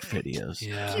TikTok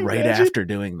videos right after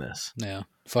doing this. Yeah,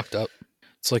 fucked up.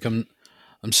 It's like, I'm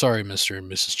sorry, Mr.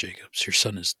 and Mrs. Jacobs. Your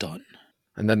son is done.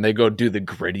 And then they go do the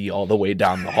gritty all the way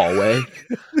down the hallway.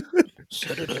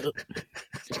 Set it up.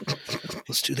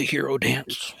 Let's do the hero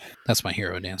dance. That's my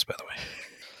hero dance, by the way.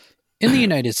 In the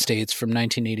United States, from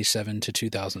 1987 to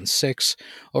 2006,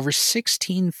 over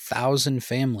 16,000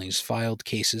 families filed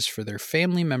cases for their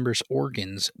family members'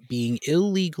 organs being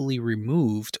illegally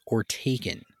removed or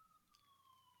taken.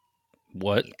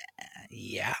 What?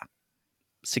 Yeah.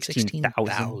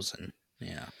 16,000.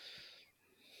 Yeah.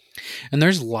 And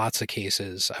there's lots of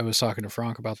cases. I was talking to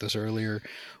Frank about this earlier.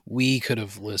 We could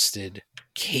have listed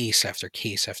case after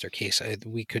case after case.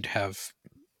 We could have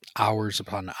hours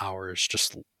upon hours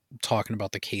just talking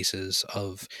about the cases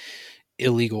of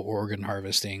illegal organ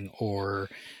harvesting or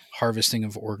harvesting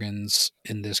of organs,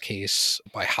 in this case,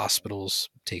 by hospitals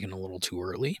taken a little too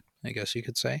early, I guess you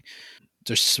could say.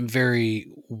 There's some very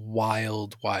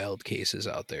wild cases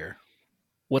out there.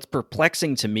 What's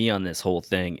perplexing to me on this whole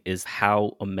thing is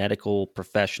how a medical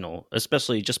professional,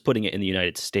 especially just putting it in the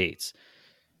United States,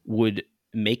 would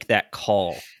make that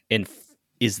call. And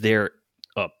is there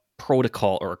a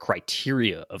protocol or a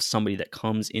criteria of somebody that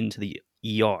comes into the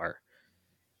ER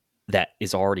that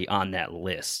is already on that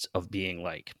list of being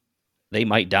like, they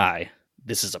might die,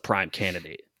 this is a prime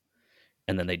candidate,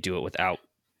 and then they do it without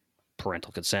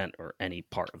parental consent or any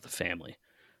part of the family?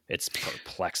 It's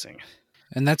perplexing.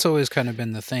 And that's always kind of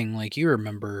been the thing. Like, you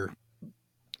remember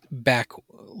back,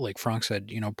 like Frank said,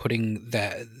 putting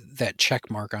that check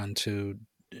mark onto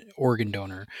organ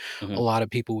donor. Mm-hmm. A lot of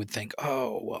people would think,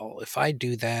 oh, well, if I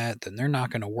do that, then they're not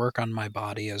going to work on my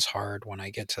body as hard when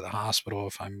I get to the hospital.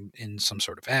 If I'm in some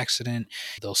sort of accident,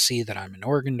 they'll see that I'm an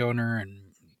organ donor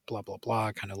and blah, blah,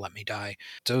 blah, kind of let me die.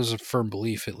 So it was a firm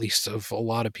belief, at least of a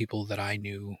lot of people that I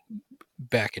knew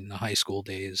back in the high school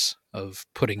days, of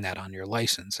putting that on your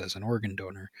license as an organ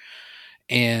donor.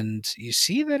 And you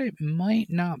see that it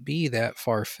might not be that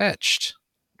far-fetched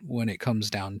when it comes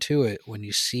down to it, when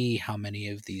you see how many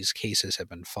of these cases have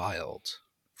been filed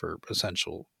for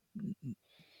essential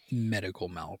medical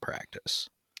malpractice.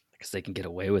 Because they can get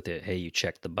away with it. Hey, you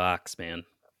checked the box, man.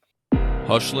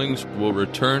 Hushlings will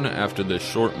return after this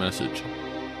short message.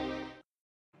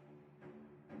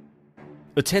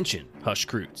 Attention, Hush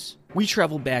Croots. We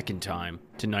travel back in time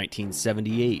to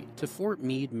 1978. To Fort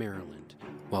Meade, Maryland,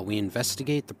 while we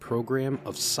investigate the program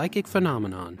of psychic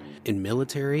phenomenon in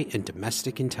military and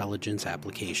domestic intelligence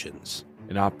applications.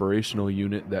 An operational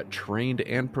unit that trained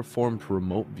and performed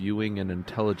remote viewing and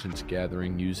intelligence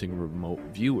gathering using remote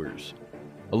viewers,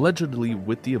 allegedly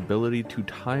with the ability to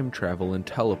time travel and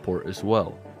teleport as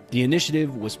well. The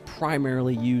initiative was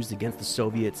primarily used against the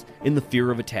Soviets in the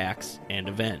fear of attacks and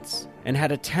events, and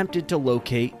had attempted to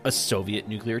locate a Soviet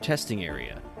nuclear testing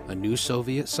area, a new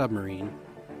Soviet submarine,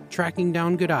 tracking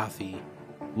down Gaddafi,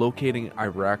 locating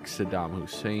Iraq's Saddam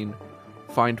Hussein,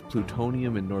 find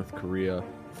plutonium in North Korea,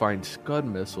 find Scud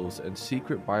missiles and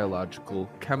secret biological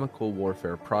chemical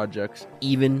warfare projects,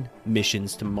 even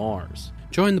missions to Mars.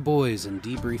 Join the boys in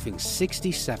Debriefing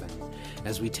 67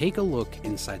 as we take a look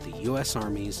inside the U.S.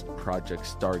 Army's Project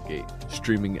Stargate,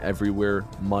 streaming everywhere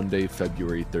Monday,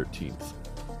 February 13th.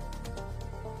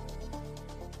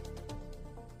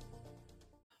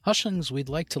 Hushlings, we'd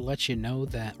like to let you know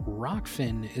that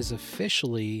Rockfin is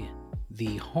officially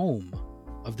the home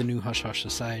of the new Hush Hush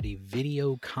Society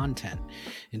video content.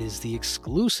 It is the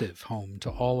exclusive home to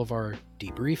all of our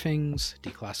debriefings,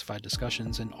 declassified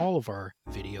discussions, and all of our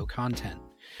video content.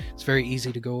 It's very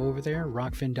easy to go over there,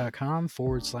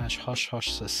 rockfin.com/Hush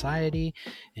Hush Society,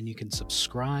 and you can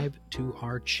subscribe to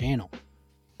our channel.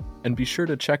 And be sure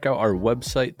to check out our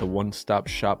website, the one-stop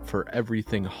shop for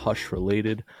everything Hush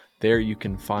related. There you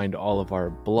can find all of our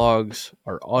blogs,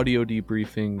 our audio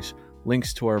debriefings,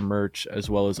 links to our merch, as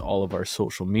well as all of our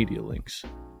social media links.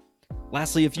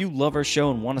 Lastly, if you love our show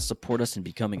and want to support us in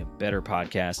becoming a better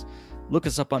podcast, look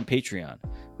us up on Patreon.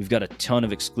 We've got a ton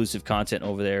of exclusive content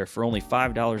over there for only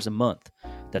 $5 a month.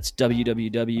 That's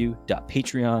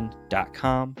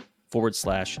www.patreon.com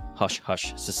Hush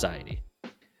Hush Society.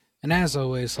 And as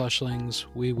always, Hushlings,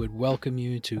 we would welcome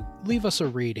you to leave us a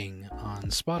rating on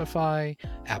Spotify,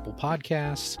 Apple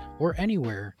Podcasts, or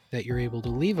anywhere that you're able to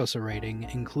leave us a rating,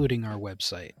 including our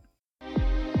website.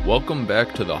 Welcome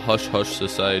back to the Hush Hush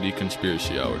Society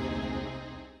Conspiracy Hour.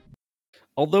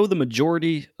 Although the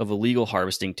majority of illegal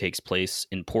harvesting takes place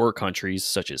in poorer countries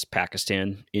such as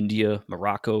Pakistan, India,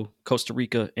 Morocco, Costa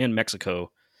Rica, and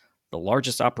Mexico, the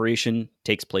largest operation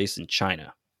takes place in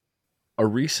China. A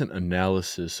recent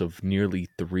analysis of nearly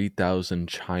 3,000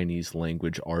 Chinese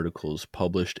language articles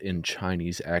published in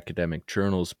Chinese academic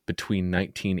journals between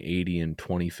 1980 and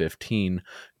 2015,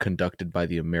 conducted by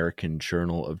the American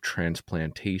Journal of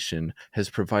Transplantation, has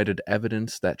provided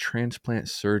evidence that transplant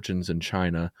surgeons in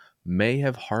China may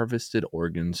have harvested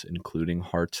organs, including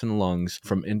hearts and lungs,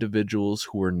 from individuals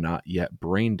who were not yet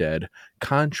brain dead,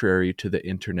 contrary to the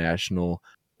international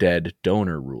dead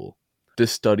donor rule.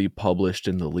 This study, published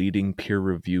in the leading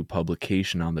peer-review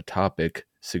publication on the topic,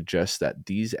 suggests that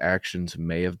these actions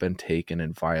may have been taken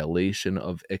in violation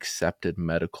of accepted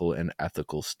medical and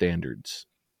ethical standards.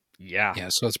 Yeah. Yeah,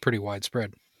 so it's pretty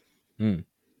widespread. Hmm.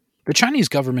 The Chinese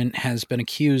government has been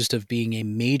accused of being a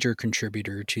major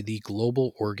contributor to the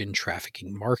global organ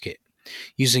trafficking market,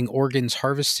 using organs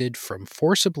harvested from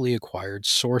forcibly acquired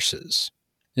sources.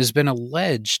 It has been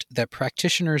alleged that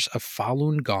practitioners of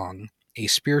Falun Gong, a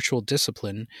spiritual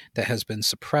discipline that has been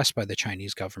suppressed by the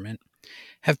Chinese government,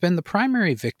 have been the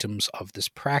primary victims of this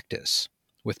practice,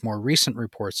 with more recent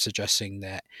reports suggesting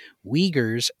that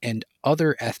Uyghurs and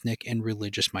other ethnic and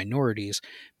religious minorities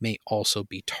may also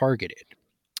be targeted.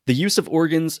 The use of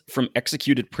organs from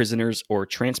executed prisoners or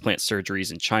transplant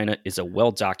surgeries in China is a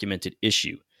well-documented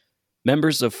issue.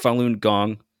 Members of Falun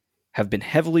Gong have been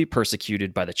heavily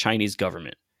persecuted by the Chinese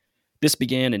government. This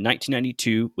began in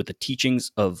 1992 with the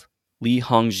teachings of Li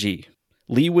Hongzhi.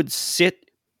 Li would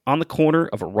sit on the corner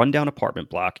of a rundown apartment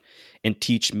block and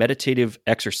teach meditative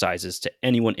exercises to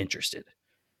anyone interested.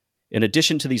 In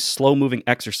addition to these slow-moving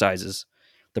exercises,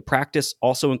 the practice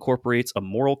also incorporates a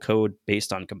moral code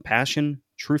based on compassion,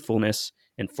 truthfulness,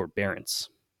 and forbearance.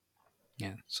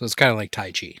 Yeah, so it's kind of like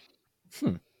Tai Chi.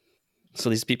 So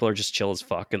these people are just chill as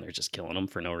fuck and they're just killing them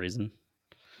for no reason.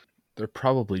 They're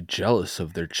probably jealous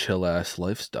of their chill-ass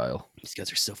lifestyle. These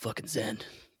guys are so fucking zen.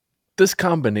 This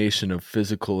combination of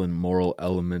physical and moral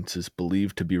elements is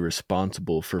believed to be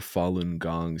responsible for Falun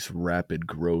Gong's rapid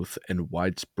growth and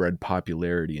widespread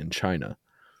popularity in China.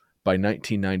 By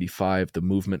 1995, the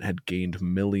movement had gained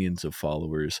millions of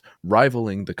followers,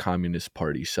 rivaling the Communist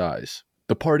Party size.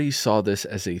 The party saw this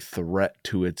as a threat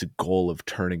to its goal of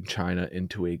turning China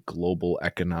into a global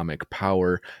economic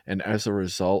power, and as a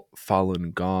result,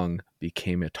 Falun Gong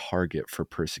became a target for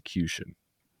persecution.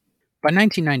 By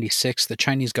 1996, the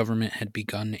Chinese government had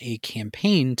begun a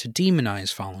campaign to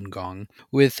demonize Falun Gong,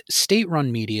 with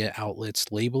state-run media outlets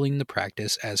labeling the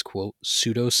practice as, quote,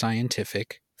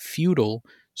 pseudoscientific, feudal,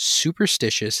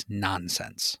 superstitious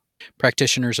nonsense.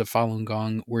 Practitioners of Falun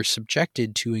Gong were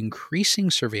subjected to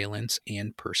increasing surveillance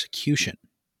and persecution.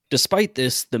 Despite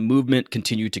this, the movement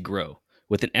continued to grow,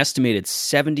 with an estimated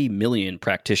 70 million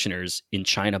practitioners in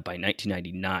China by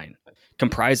 1999,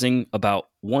 comprising about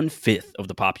 1/5 of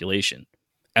the population.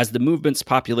 As the movement's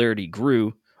popularity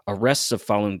grew, arrests of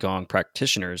Falun Gong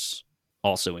practitioners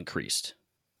also increased.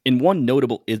 In one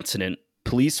notable incident,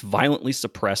 police violently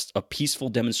suppressed a peaceful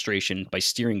demonstration by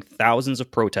steering thousands of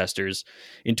protesters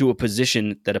into a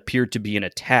position that appeared to be an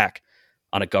attack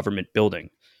on a government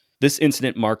building. This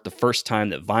incident marked the first time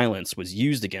that violence was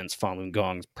used against Falun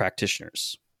Gong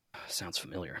practitioners. Sounds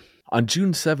familiar. On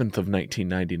June 7th of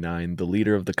 1999, the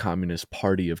leader of the Communist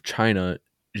Party of China,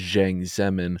 Jiang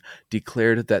Zemin,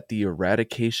 declared that the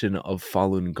eradication of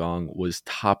Falun Gong was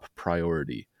top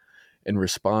priority. In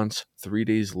response, 3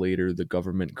 days later, the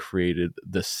government created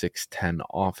the 610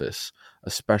 Office, a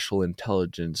special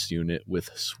intelligence unit with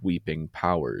sweeping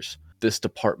powers. This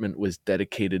department was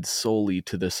dedicated solely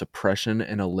to the suppression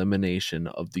and elimination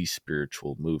of the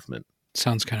spiritual movement.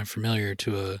 Sounds kind of familiar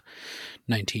to a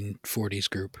 1940s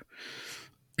group.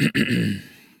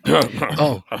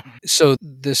 Oh, so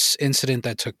this incident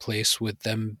that took place with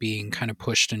them being kind of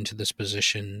pushed into this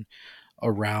position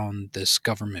around this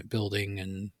government building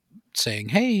and saying,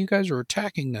 hey, you guys are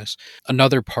attacking this.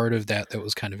 Another part of that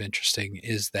was kind of interesting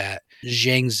is that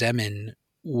Jiang Zemin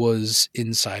was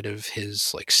inside of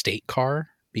his state car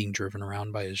being driven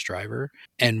around by his driver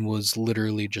and was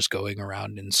literally just going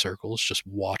around in circles, just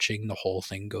watching the whole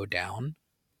thing go down.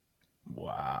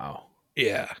 Wow.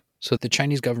 Yeah. So the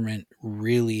Chinese government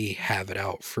really have it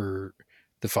out for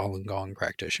the Falun Gong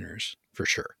practitioners, for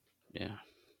sure. Yeah.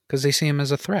 Because they see him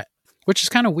as a threat. Which is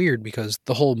kind of weird because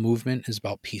the whole movement is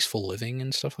about peaceful living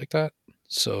and stuff like that.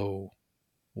 So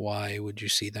why would you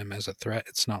see them as a threat?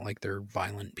 It's not like they're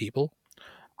violent people.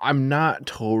 I'm not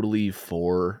totally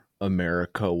for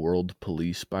America World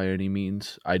Police by any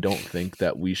means. I don't think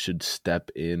that we should step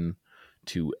in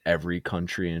to every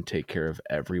country and take care of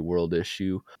every world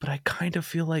issue, but I kind of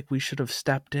feel like we should have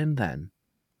stepped in then.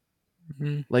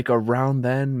 Mm-hmm. Like around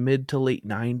then, mid to late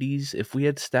 90s, if we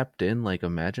had stepped in, like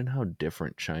imagine how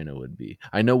different China would be.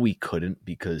 I know we couldn't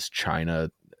because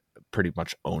China pretty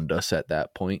much owned us at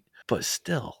that point, but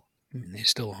still. I mean, they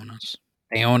still own us.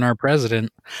 They own our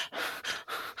president.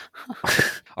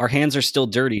 Our hands are still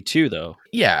dirty too, though.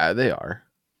 Yeah, they are.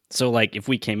 So, like, if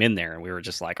we came in there and we were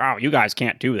just like, oh, you guys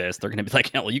can't do this, they're going to be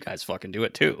like, hell, you guys fucking do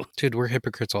it too. Dude, we're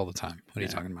hypocrites all the time. What are you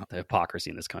talking about? The hypocrisy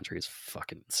in this country is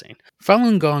fucking insane.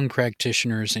 Falun Gong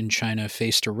practitioners in China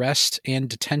faced arrest and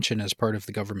detention as part of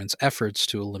the government's efforts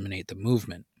to eliminate the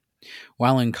movement.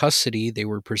 While in custody, they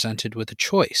were presented with a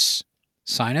choice: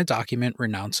 sign a document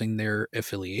renouncing their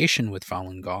affiliation with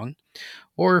Falun Gong,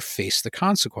 or face the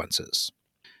consequences.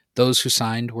 Those who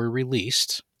signed were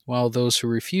released, while those who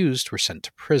refused were sent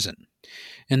to prison.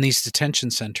 In these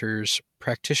detention centers,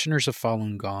 practitioners of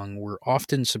Falun Gong were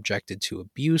often subjected to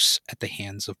abuse at the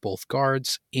hands of both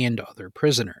guards and other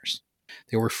prisoners.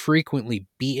 They were frequently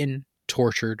beaten,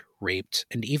 tortured, raped,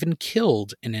 and even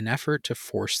killed in an effort to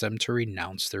force them to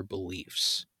renounce their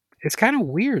beliefs. It's kind of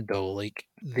weird, though. Like,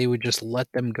 they would just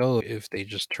let them go if they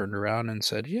just turned around and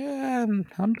said, yeah,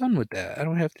 I'm done with that. I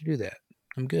don't have to do that.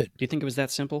 I'm good. Do you think it was that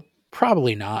simple?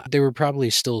 Probably not. They were probably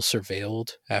still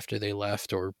surveilled after they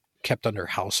left or kept under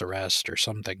house arrest or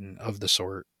something of the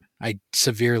sort. I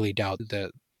severely doubt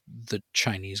that the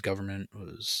Chinese government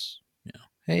was,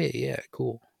 hey, yeah,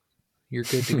 cool. You're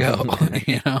good to go,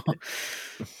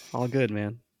 All good,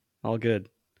 man. All good.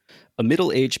 A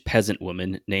middle-aged peasant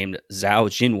woman named Zhao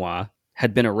Jinhua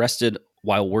had been arrested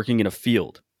while working in a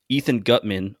field. Ethan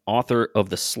Gutman, author of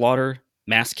The Slaughter,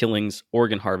 Mass Killings,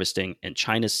 Organ Harvesting, and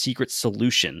China's Secret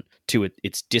Solution to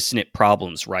its Dissonant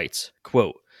Problems, writes,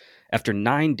 quote, after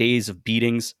 9 days of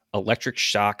beatings, electric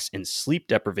shocks, and sleep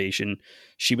deprivation,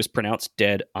 she was pronounced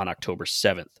dead on October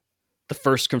 7th. The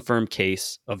first confirmed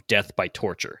case of death by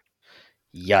torture.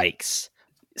 Yikes.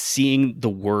 Seeing the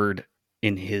word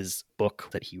in his book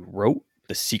that he wrote,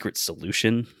 The Secret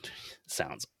Solution,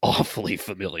 sounds awfully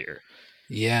familiar.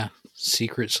 Yeah,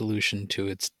 secret solution to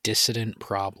its dissident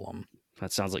problem.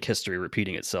 That sounds like history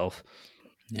repeating itself.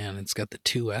 Yeah, and it's got the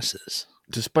 2 S's.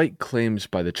 Despite claims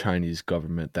by the Chinese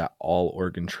government that all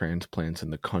organ transplants in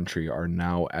the country are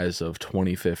now, as of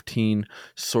 2015,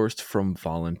 sourced from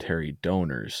voluntary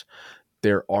donors,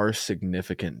 there are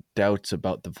significant doubts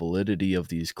about the validity of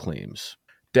these claims.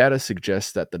 Data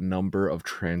suggests that the number of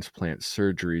transplant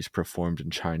surgeries performed in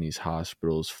Chinese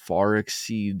hospitals far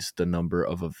exceeds the number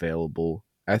of available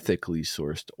ethically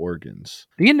sourced organs.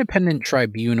 The Independent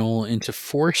Tribunal into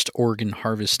Forced Organ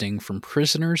Harvesting from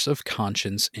Prisoners of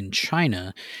Conscience in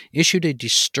China issued a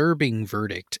disturbing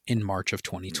verdict in March of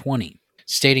 2020,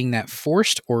 stating that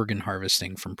forced organ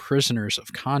harvesting from prisoners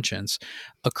of conscience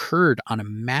occurred on a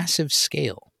massive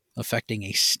scale, affecting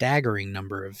a staggering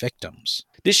number of victims.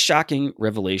 This shocking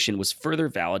revelation was further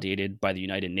validated by the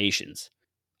United Nations.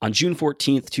 On June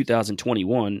 14,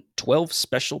 2021, 12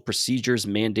 Special Procedures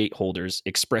Mandate holders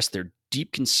expressed their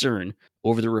deep concern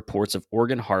over the reports of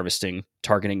organ harvesting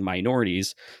targeting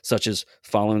minorities such as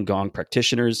Falun Gong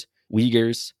practitioners,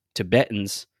 Uyghurs,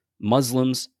 Tibetans,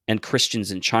 Muslims, and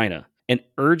Christians in China, and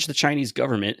urged the Chinese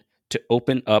government to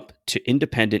open up to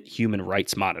independent human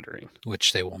rights monitoring.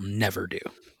 Which they will never do.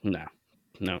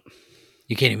 No.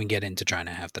 You can't even get into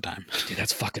China half the time. Dude,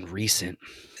 that's fucking recent.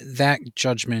 That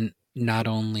judgment not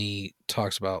only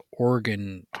talks about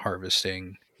organ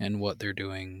harvesting and what they're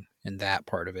doing in that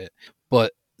part of it,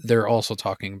 but they're also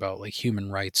talking about like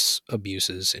human rights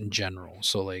abuses in general.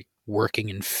 So like working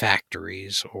in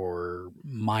factories or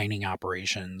mining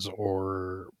operations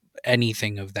or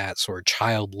anything of that sort,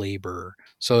 child labor.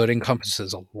 So it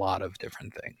encompasses a lot of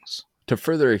different things. To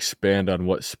further expand on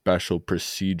what special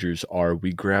procedures are,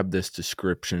 we grab this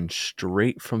description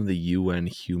straight from the UN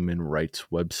Human Rights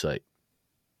website.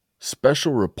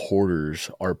 Special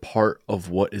reporters are part of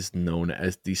what is known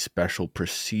as the Special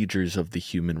Procedures of the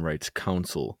Human Rights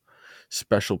Council.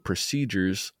 Special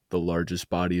Procedures, the largest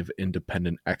body of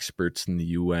independent experts in the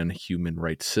UN human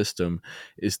rights system,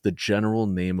 is the general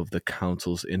name of the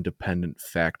Council's independent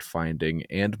fact-finding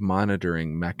and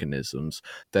monitoring mechanisms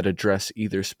that address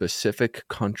either specific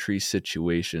country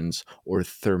situations or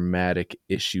thematic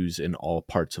issues in all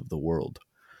parts of the world.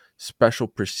 Special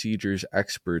procedures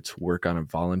experts work on a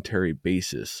voluntary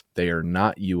basis. They are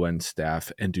not UN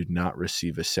staff and do not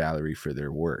receive a salary for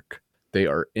their work. They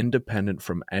are independent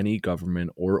from any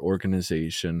government or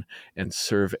organization and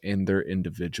serve in their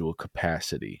individual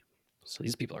capacity. So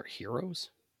these people are heroes?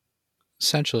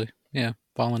 Essentially, yeah.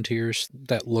 Volunteers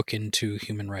that look into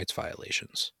human rights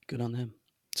violations. Good on them.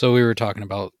 So we were talking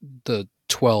about the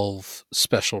 12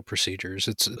 special procedures.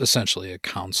 It's essentially a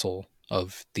council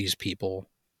of these people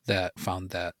that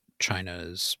found that China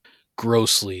is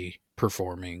grossly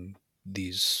performing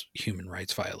these human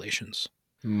rights violations.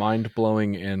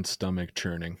 Mind-blowing and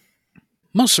stomach-churning.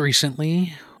 Most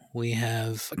recently, we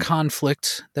have a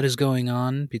conflict that is going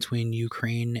on between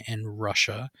Ukraine and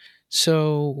Russia.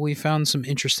 So we found some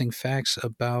interesting facts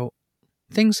about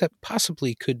things that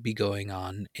possibly could be going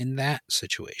on in that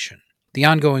situation. The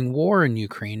ongoing war in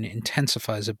Ukraine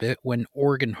intensifies a bit when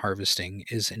organ harvesting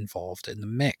is involved in the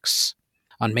mix.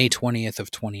 On May 20th of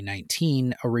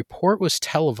 2019, a report was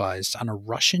televised on a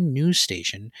Russian news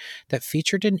station that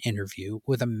featured an interview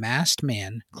with a masked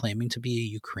man claiming to be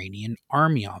a Ukrainian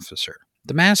army officer.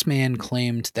 The masked man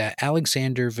claimed that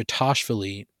Alexander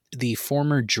Vitashvili, the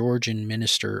former Georgian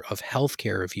Minister of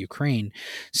Healthcare of Ukraine,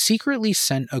 secretly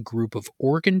sent a group of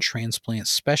organ transplant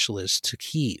specialists to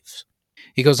Kyiv.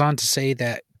 He goes on to say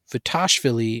that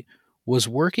Vitashvili was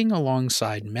working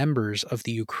alongside members of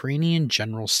the Ukrainian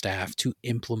General Staff to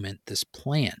implement this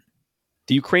plan.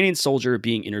 The Ukrainian soldier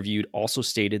being interviewed also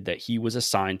stated that he was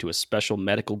assigned to a special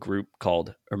medical group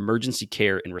called Emergency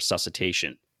Care and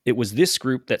Resuscitation. It was this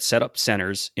group that set up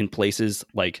centers in places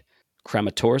like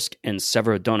Kramatorsk and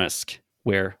Severodonetsk,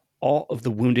 where all of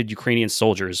the wounded Ukrainian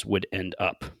soldiers would end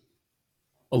up.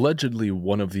 Allegedly,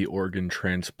 one of the organ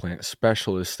transplant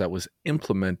specialists that was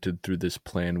implemented through this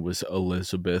plan was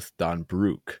Elizabeth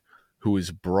Donbrook, who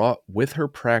was brought with her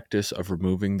practice of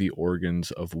removing the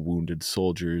organs of wounded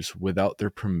soldiers without their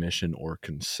permission or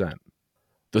consent.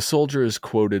 The soldier is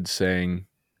quoted saying,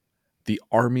 "The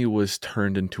army was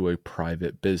turned into a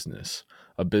private business,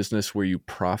 a business where you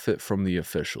profit from the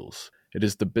officials. It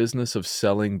is the business of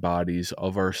selling bodies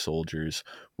of our soldiers,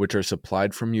 which are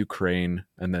supplied from Ukraine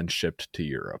and then shipped to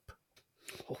Europe."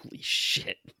 Holy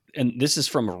shit. And this is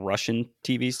from a Russian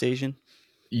TV station?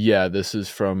 Yeah, this is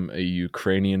from a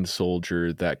Ukrainian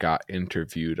soldier that got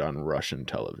interviewed on Russian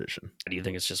television. Do you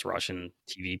think it's just Russian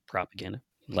TV propaganda?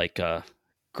 Like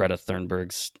Greta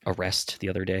Thunberg's arrest the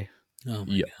other day? Oh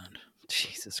my Yep. god.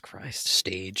 Jesus Christ.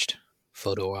 Staged.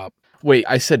 Photo op. Wait,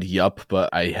 I said yup, but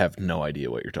I have no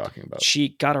idea what you're talking about.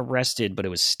 She got arrested, but it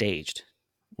was staged.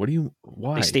 What do you...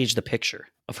 Why? They staged the picture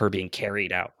of her being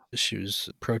carried out. She was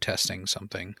protesting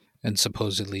something and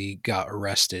supposedly got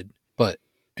arrested, but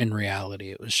in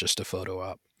reality, it was just a photo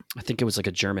op. I think it was like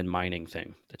a German mining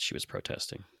thing that she was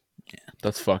protesting.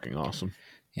 That's fucking awesome.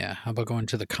 Yeah, how about going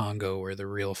to the Congo where the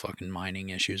real fucking mining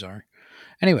issues are?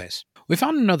 Anyways, we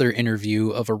found another interview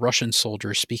of a Russian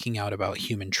soldier speaking out about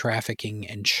human trafficking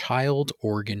and child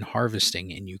organ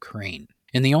harvesting in Ukraine.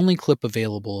 In the only clip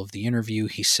available of the interview,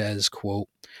 he says, quote,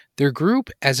 "Their group,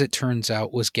 as it turns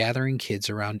out, was gathering kids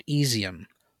around Izium,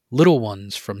 little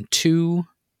ones from 2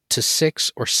 to 6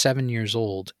 or 7 years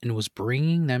old, and was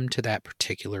bringing them to that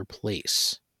particular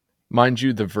place." Mind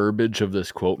you, the verbiage of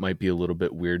this quote might be a little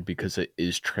bit weird because it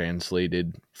is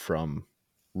translated from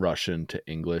Russian to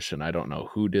English, and I don't know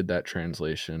who did that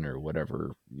translation or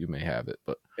whatever you may have it,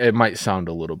 but it might sound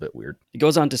a little bit weird. He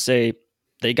goes on to say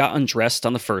they got undressed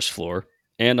on the first floor,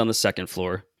 and on the second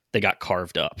floor, they got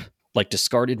carved up. Like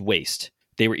discarded waste.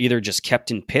 They were either just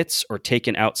kept in pits or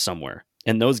taken out somewhere.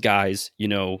 And those guys,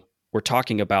 were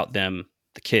talking about them,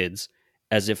 the kids,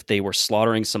 as if they were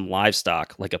slaughtering some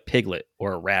livestock like a piglet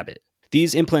or a rabbit.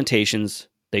 These implantations,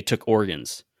 they took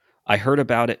organs. I heard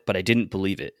about it, but I didn't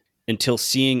believe it. Until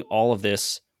seeing all of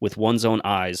this with one's own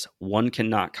eyes, one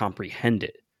cannot comprehend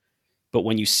it. But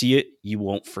when you see it, you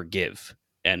won't forgive.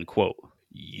 End quote.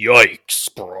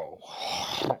 Yikes, bro.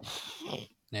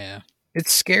 Yeah.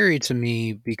 It's scary to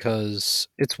me because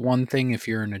it's one thing if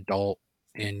you're an adult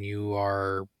and you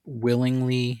are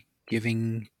willingly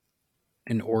giving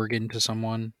an organ to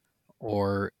someone,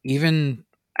 or even,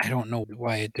 I don't know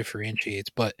why it differentiates,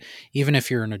 but even if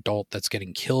you're an adult that's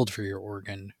getting killed for your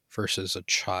organ versus a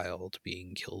child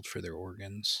being killed for their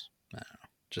organs, I don't know,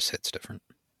 just hits different.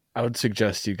 I would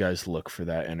suggest you guys look for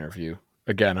that interview.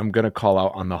 Again, I'm going to call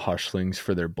out on the Hushlings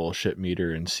for their bullshit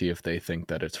meter and see if they think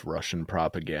that it's Russian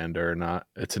propaganda or not.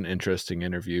 It's an interesting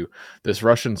interview. This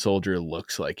Russian soldier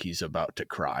looks like he's about to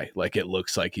cry. Like, it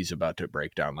looks like he's about to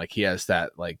break down. Like, he has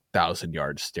that,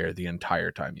 1,000-yard stare the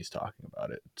entire time he's talking about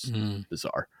it. It's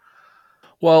bizarre.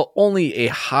 Well, only a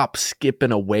hop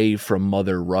skipping away from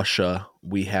Mother Russia,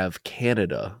 we have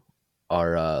Canada,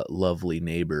 our lovely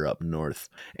neighbor up north.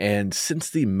 And since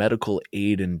the Medical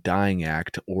Aid in Dying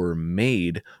Act, or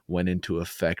MAID, went into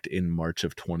effect in March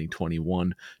of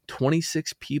 2021,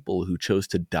 26 people who chose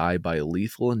to die by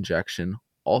lethal injection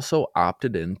also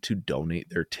opted in to donate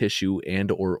their tissue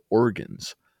and or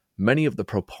organs. Many of the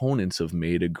proponents of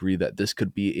MAID agree that this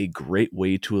could be a great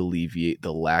way to alleviate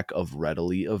the lack of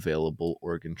readily available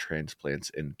organ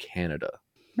transplants in Canada.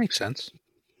 Makes sense.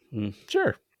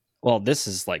 Sure. Well, this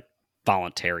is like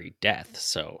voluntary death.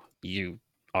 So you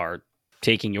are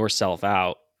taking yourself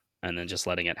out and then just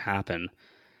letting it happen.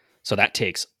 So that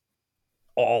takes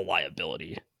all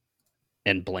liability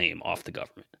and blame off the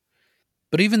government.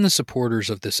 But even the supporters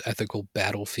of this ethical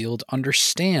battlefield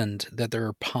understand that there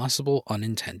are possible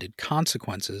unintended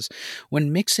consequences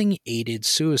when mixing aided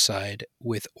suicide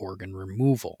with organ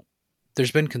removal.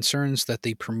 There's been concerns that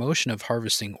the promotion of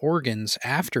harvesting organs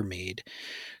after MAID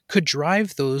could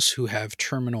drive those who have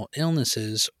terminal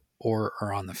illnesses or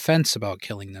are on the fence about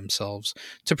killing themselves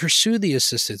to pursue the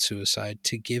assisted suicide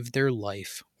to give their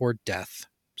life or death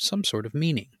some sort of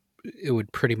meaning. It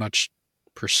would pretty much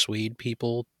persuade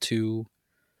people to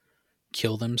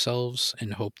kill themselves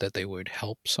in hope that they would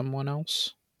help someone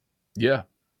else. Yeah.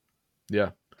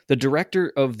 The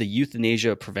director of the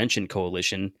Euthanasia Prevention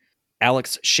Coalition,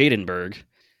 Alex Schadenberg,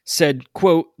 said,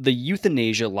 quote, "The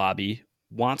euthanasia lobby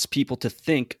wants people to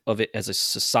think of it as a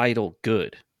societal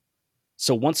good.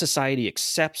 So once society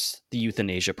accepts the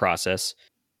euthanasia process,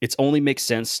 it only makes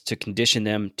sense to condition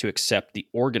them to accept the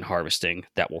organ harvesting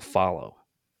that will follow."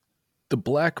 The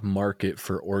black market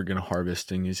for organ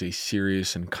harvesting is a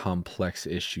serious and complex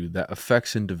issue that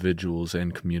affects individuals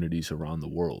and communities around the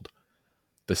world.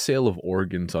 The sale of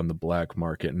organs on the black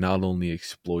market not only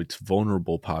exploits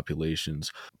vulnerable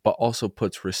populations, but also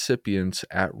puts recipients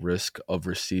at risk of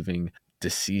receiving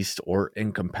deceased or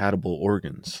incompatible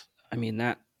organs. I mean,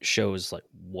 that shows like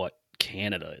what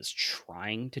Canada is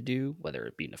trying to do, whether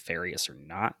it be nefarious or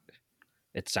not.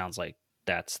 It sounds like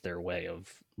that's their way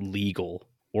of legal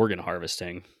organ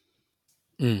harvesting.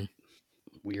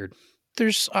 Weird.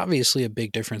 There's obviously a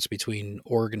big difference between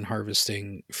organ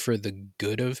harvesting for the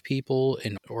good of people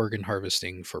and organ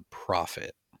harvesting for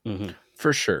profit. Mm-hmm.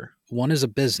 For sure. One is a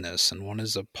business and one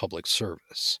is a public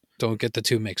service. Don't get the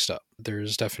two mixed up.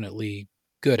 There's definitely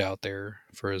good out there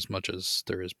for as much as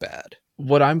there is bad.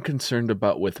 What I'm concerned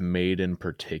about with MAID in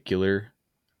particular,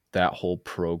 that whole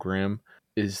program,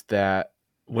 is that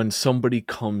when somebody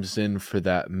comes in for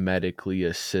that medically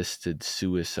assisted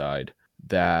suicide,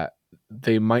 that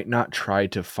they might not try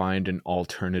to find an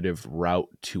alternative route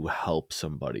to help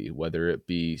somebody, whether it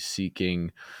be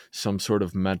seeking some sort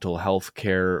of mental health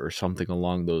care or something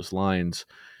along those lines,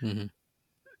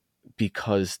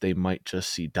 because they might just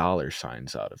see dollar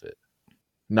signs out of it.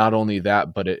 Not only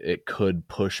that, but it could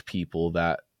push people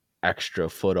that extra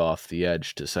foot off the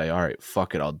edge to say, all right,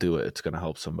 fuck it, I'll do it. It's going to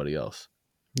help somebody else.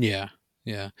 Yeah.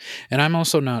 And I'm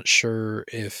also not sure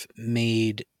if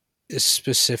MAID is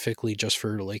specifically just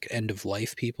for like end of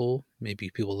life people,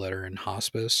 maybe people that are in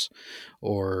hospice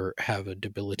or have a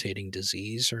debilitating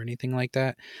disease or anything like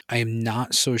that. I am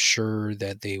not so sure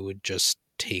that they would just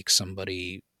take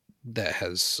somebody that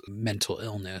has mental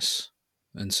illness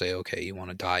and say, okay, you want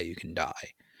to die, you can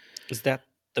die. Is that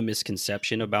the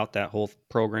misconception about that whole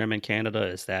program in Canada?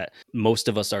 Is that most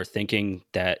of us are thinking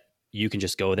that you can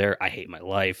just go there, I hate my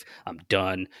life, I'm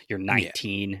done, you're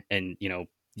 19, and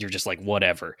you're just like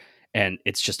whatever, and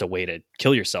it's just a way to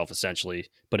kill yourself essentially.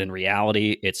 But in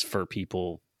reality, it's for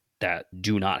people that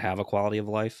do not have a quality of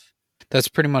life. That's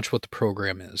pretty much what the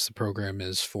program is. The program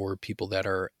is for people that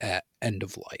are at end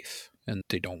of life and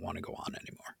they don't want to go on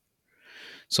anymore.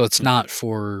 So it's not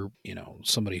for,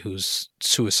 somebody who's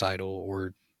suicidal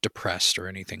or depressed or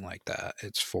anything like that.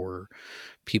 It's for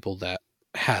people that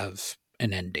have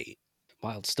an end date.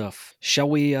 Wild stuff. Shall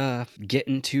we get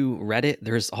into Reddit?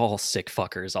 There's all sick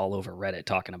fuckers all over Reddit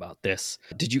talking about this.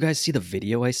 Did you guys see the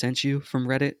video I sent you from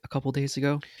Reddit a couple days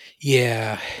ago?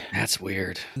 Yeah. That's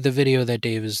weird. The video that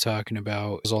Dave is talking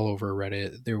about is all over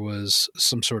Reddit. There was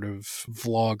some sort of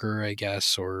vlogger, I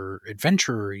guess, or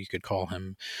adventurer, you could call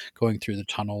him, going through the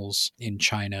tunnels in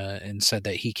China and said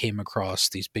that he came across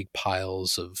these big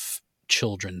piles of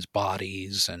children's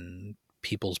bodies and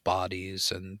people's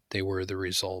bodies, and they were the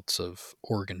results of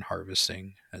organ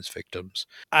harvesting as victims.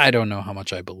 I don't know how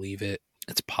much I believe it.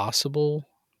 It's possible.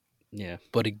 Yeah.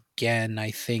 But again, I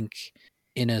think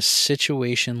in a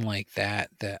situation like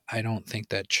that I don't think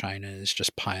that China is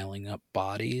just piling up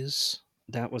bodies.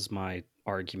 That was my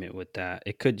argument with that.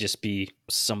 It could just be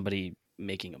somebody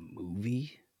making a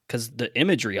movie, because the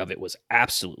imagery of it was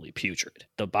absolutely putrid.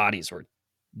 The bodies were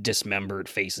dismembered,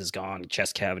 faces gone,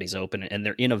 chest cavities open, and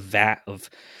they're in a vat of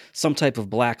some type of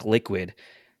black liquid.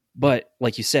 But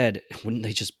like you said, wouldn't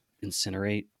they just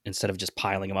incinerate instead of just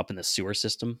piling them up in the sewer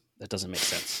system? That doesn't make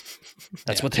sense.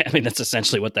 That's that's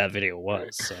essentially what that video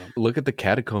was. So. Look at the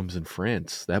catacombs in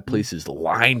France. That place is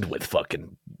lined with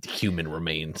fucking human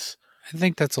remains. I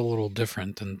think that's a little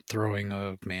different than throwing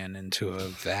a man into a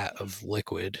vat of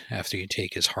liquid after you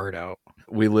take his heart out.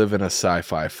 We live in a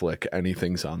sci-fi flick.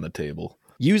 Anything's on the table.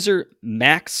 User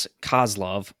Max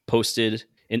Kozlov posted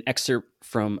an excerpt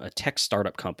from a tech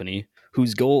startup company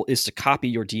whose goal is to copy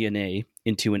your DNA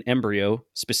into an embryo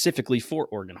specifically for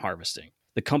organ harvesting.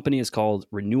 The company is called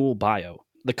Renewal Bio.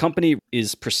 The company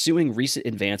is pursuing recent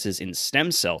advances in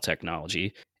stem cell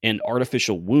technology and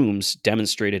artificial wombs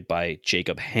demonstrated by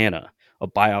Jacob Hanna, a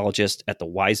biologist at the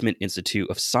Weizmann Institute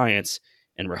of Science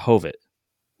in Rehovot,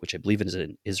 which I believe is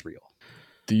in Israel.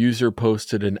 The user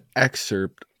posted an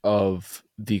excerpt of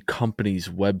the company's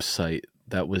website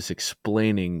that was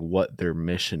explaining what their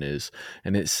mission is.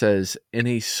 And it says, in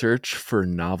a search for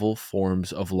novel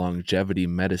forms of longevity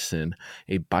medicine,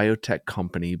 a biotech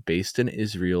company based in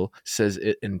Israel says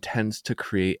it intends to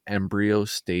create embryo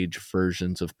stage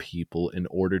versions of people in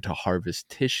order to harvest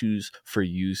tissues for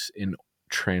use in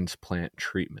transplant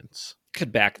treatments.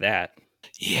 Could back that.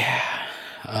 Yeah.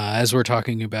 As we're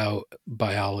talking about,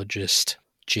 biologist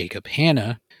Jacob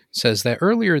Hanna says that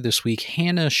earlier this week,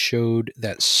 Hanna showed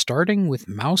that starting with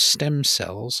mouse stem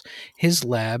cells, his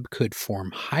lab could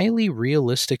form highly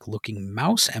realistic-looking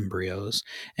mouse embryos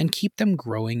and keep them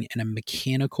growing in a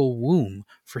mechanical womb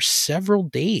for several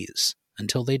days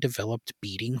until they developed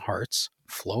beating hearts,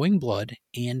 flowing blood,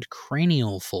 and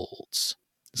cranial folds.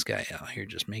 This guy out here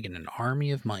just making an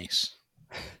army of mice.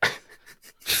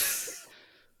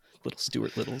 Little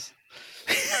Stuart Littles.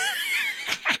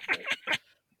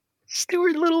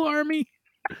 Stuart Little Army.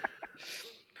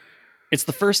 It's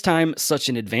the first time such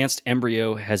an advanced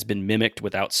embryo has been mimicked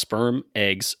without sperm,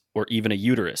 eggs, or even a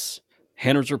uterus.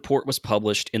 Hanna's report was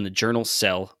published in the journal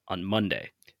Cell on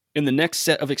Monday. In the next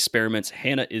set of experiments,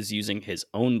 Hanna is using his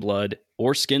own blood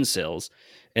or skin cells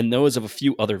and those of a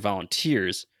few other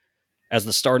volunteers as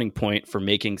the starting point for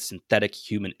making synthetic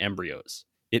human embryos.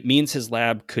 It means his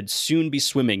lab could soon be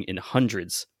swimming in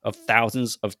hundreds of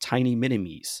thousands of tiny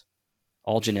mini-me's,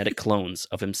 all genetic clones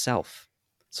of himself.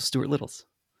 So Stuart Littles.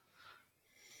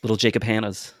 Little Jacob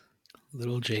Hanna's.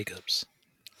 Little Jacobs.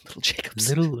 Little Jacobs.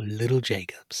 Little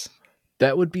Jacobs.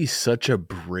 That would be such a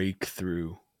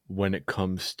breakthrough when it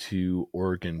comes to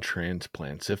organ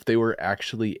transplants. If they were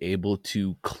actually able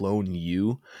to clone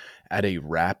you at a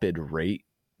rapid rate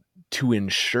to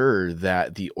ensure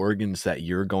that the organs that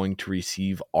you're going to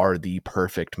receive are the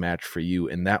perfect match for you,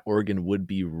 and that organ would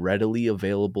be readily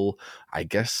available, I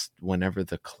guess, whenever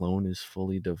the clone is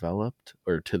fully developed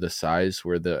or to the size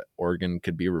where the organ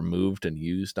could be removed and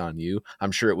used on you.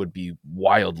 I'm sure it would be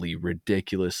wildly,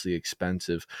 ridiculously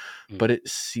expensive, but it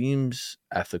seems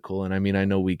ethical. And I mean, I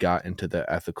know we got into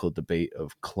the ethical debate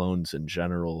of clones in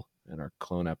general in our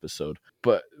clone episode,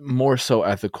 but more so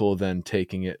ethical than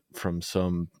taking it from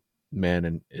some man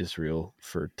in Israel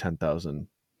for $10,000.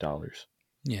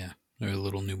 Yeah, they're a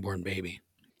little newborn baby.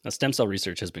 Now, stem cell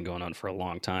research has been going on for a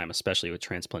long time, especially with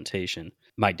transplantation.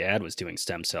 My dad was doing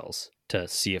stem cells to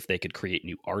see if they could create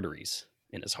new arteries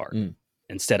in his heart.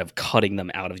 Instead of cutting them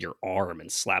out of your arm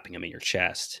and slapping them in your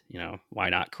chest. You know, why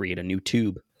not create a new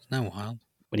tube? Isn't that wild?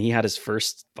 When he had his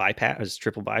first bypass, his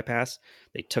triple bypass,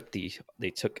 they took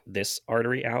this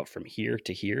artery out from here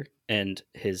to here, and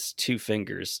his two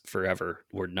fingers forever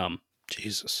were numb.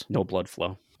 Jesus. No blood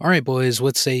flow. All right, boys,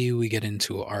 what say you we get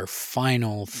into our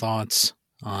final thoughts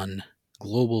on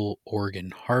global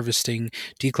organ harvesting?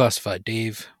 Declassified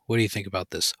Dave, what do you think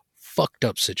about this fucked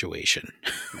up situation?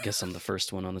 I guess I'm the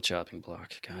first one on the chopping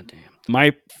block. God damn.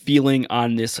 My feeling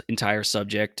on this entire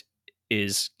subject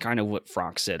is kind of what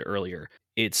Frank said earlier.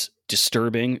 It's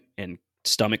disturbing and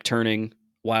stomach turning.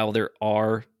 While there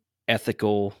are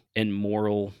ethical and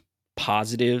moral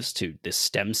positives to this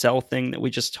stem cell thing that we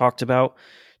just talked about,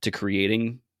 to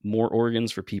creating more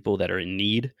organs for people that are in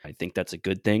need, I think that's a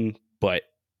good thing. But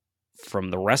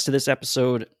from the rest of this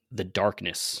episode, the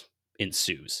darkness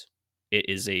ensues. It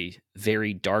is a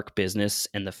very dark business.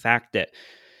 And the fact that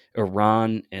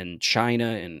Iran and China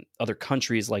and other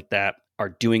countries like that are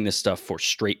doing this stuff for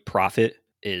straight profit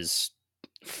is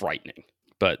frightening.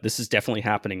 But this is definitely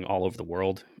happening all over the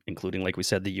world, including, like we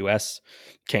said, the US,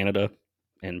 Canada,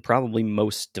 and probably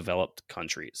most developed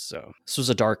countries. So this was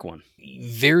a dark one.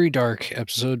 Very dark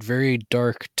episode, very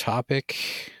dark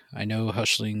topic. I know,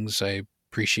 Hushlings, I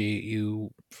Appreciate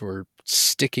you for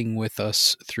sticking with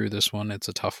us through this one. It's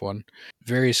a tough one.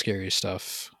 Very scary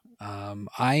stuff.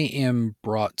 I am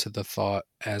brought to the thought,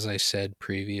 as I said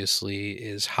previously,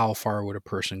 is how far would a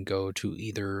person go to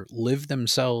either live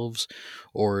themselves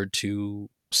or to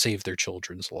save their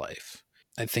children's life?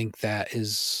 I think that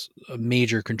is a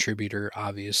major contributor,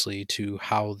 obviously, to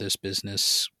how this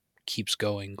business keeps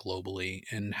going globally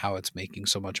and how it's making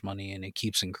so much money, and it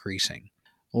keeps increasing,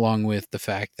 along with the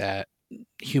fact that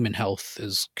human health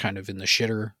is kind of in the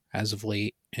shitter as of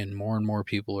late, and more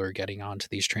people are getting onto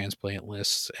these transplant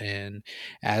lists. And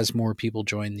as more people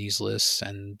join these lists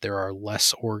and there are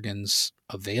less organs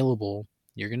available,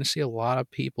 you're going to see a lot of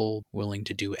people willing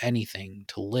to do anything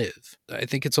to live. I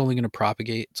think it's only going to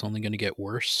propagate. It's only going to get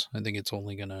worse. I think it's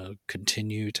only going to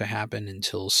continue to happen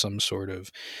until some sort of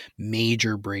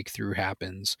major breakthrough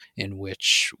happens in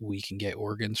which we can get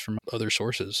organs from other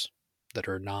sources that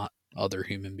are not other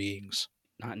human beings.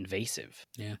 Not invasive.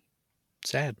 Yeah.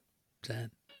 Sad.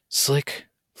 Slick,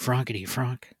 Fronkety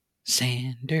Fronk,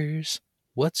 Sanders,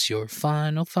 what's your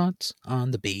final thoughts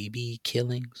on the baby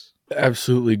killings?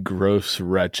 Absolutely gross,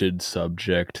 wretched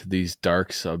subject. These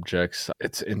dark subjects.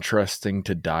 It's interesting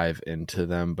to dive into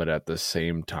them, but at the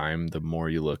same time, the more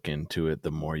you look into it,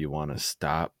 the more you want to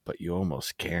stop, but you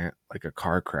almost can't, like a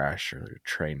car crash or a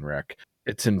train wreck.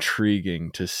 It's intriguing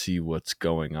to see what's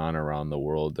going on around the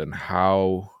world and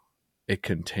how it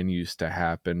continues to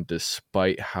happen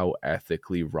despite how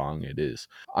ethically wrong it is.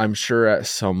 I'm sure at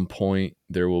some point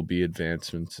there will be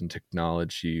advancements in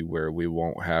technology where we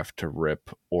won't have to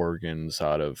rip organs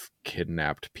out of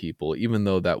kidnapped people, even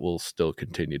though that will still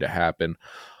continue to happen.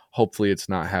 Hopefully it's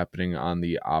not happening on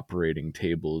the operating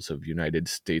tables of United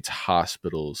States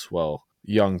hospitals. Well,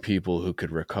 young people who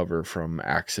could recover from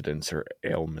accidents or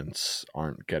ailments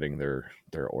aren't getting their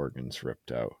organs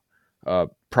ripped out.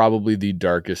 Probably the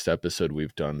darkest episode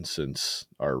we've done since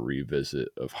our revisit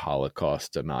of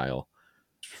Holocaust denial.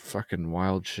 Fucking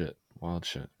wild shit.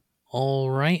 All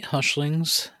right,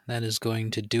 Hushlings, that is going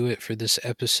to do it for this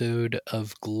episode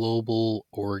of Global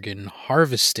Organ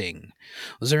Harvesting.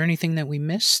 Was there anything that we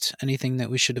missed? Anything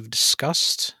that we should have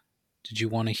discussed? Did you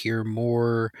want to hear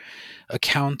more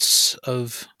accounts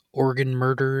of organ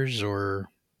murders or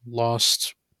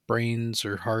lost brains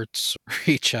or hearts?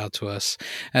 Reach out to us.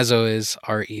 As always,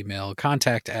 our email,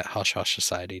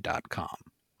 contact@hushhushsociety.com.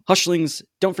 Hushlings,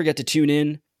 don't forget to tune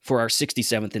in for our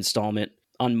 67th installment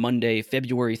on Monday,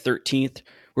 February 13th,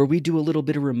 where we do a little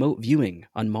bit of remote viewing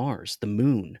on Mars, the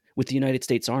moon, with the United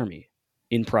States Army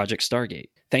in Project Stargate.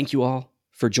 Thank you all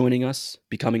for joining us,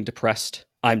 becoming depressed.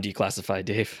 I'm Declassified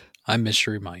Dave. I'm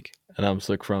Mystery Mike. And I'm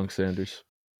Slick Frank Sanders.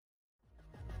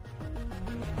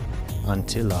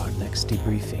 Until our next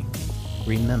debriefing,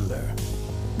 remember,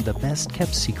 the best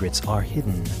kept secrets are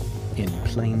hidden in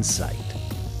plain sight.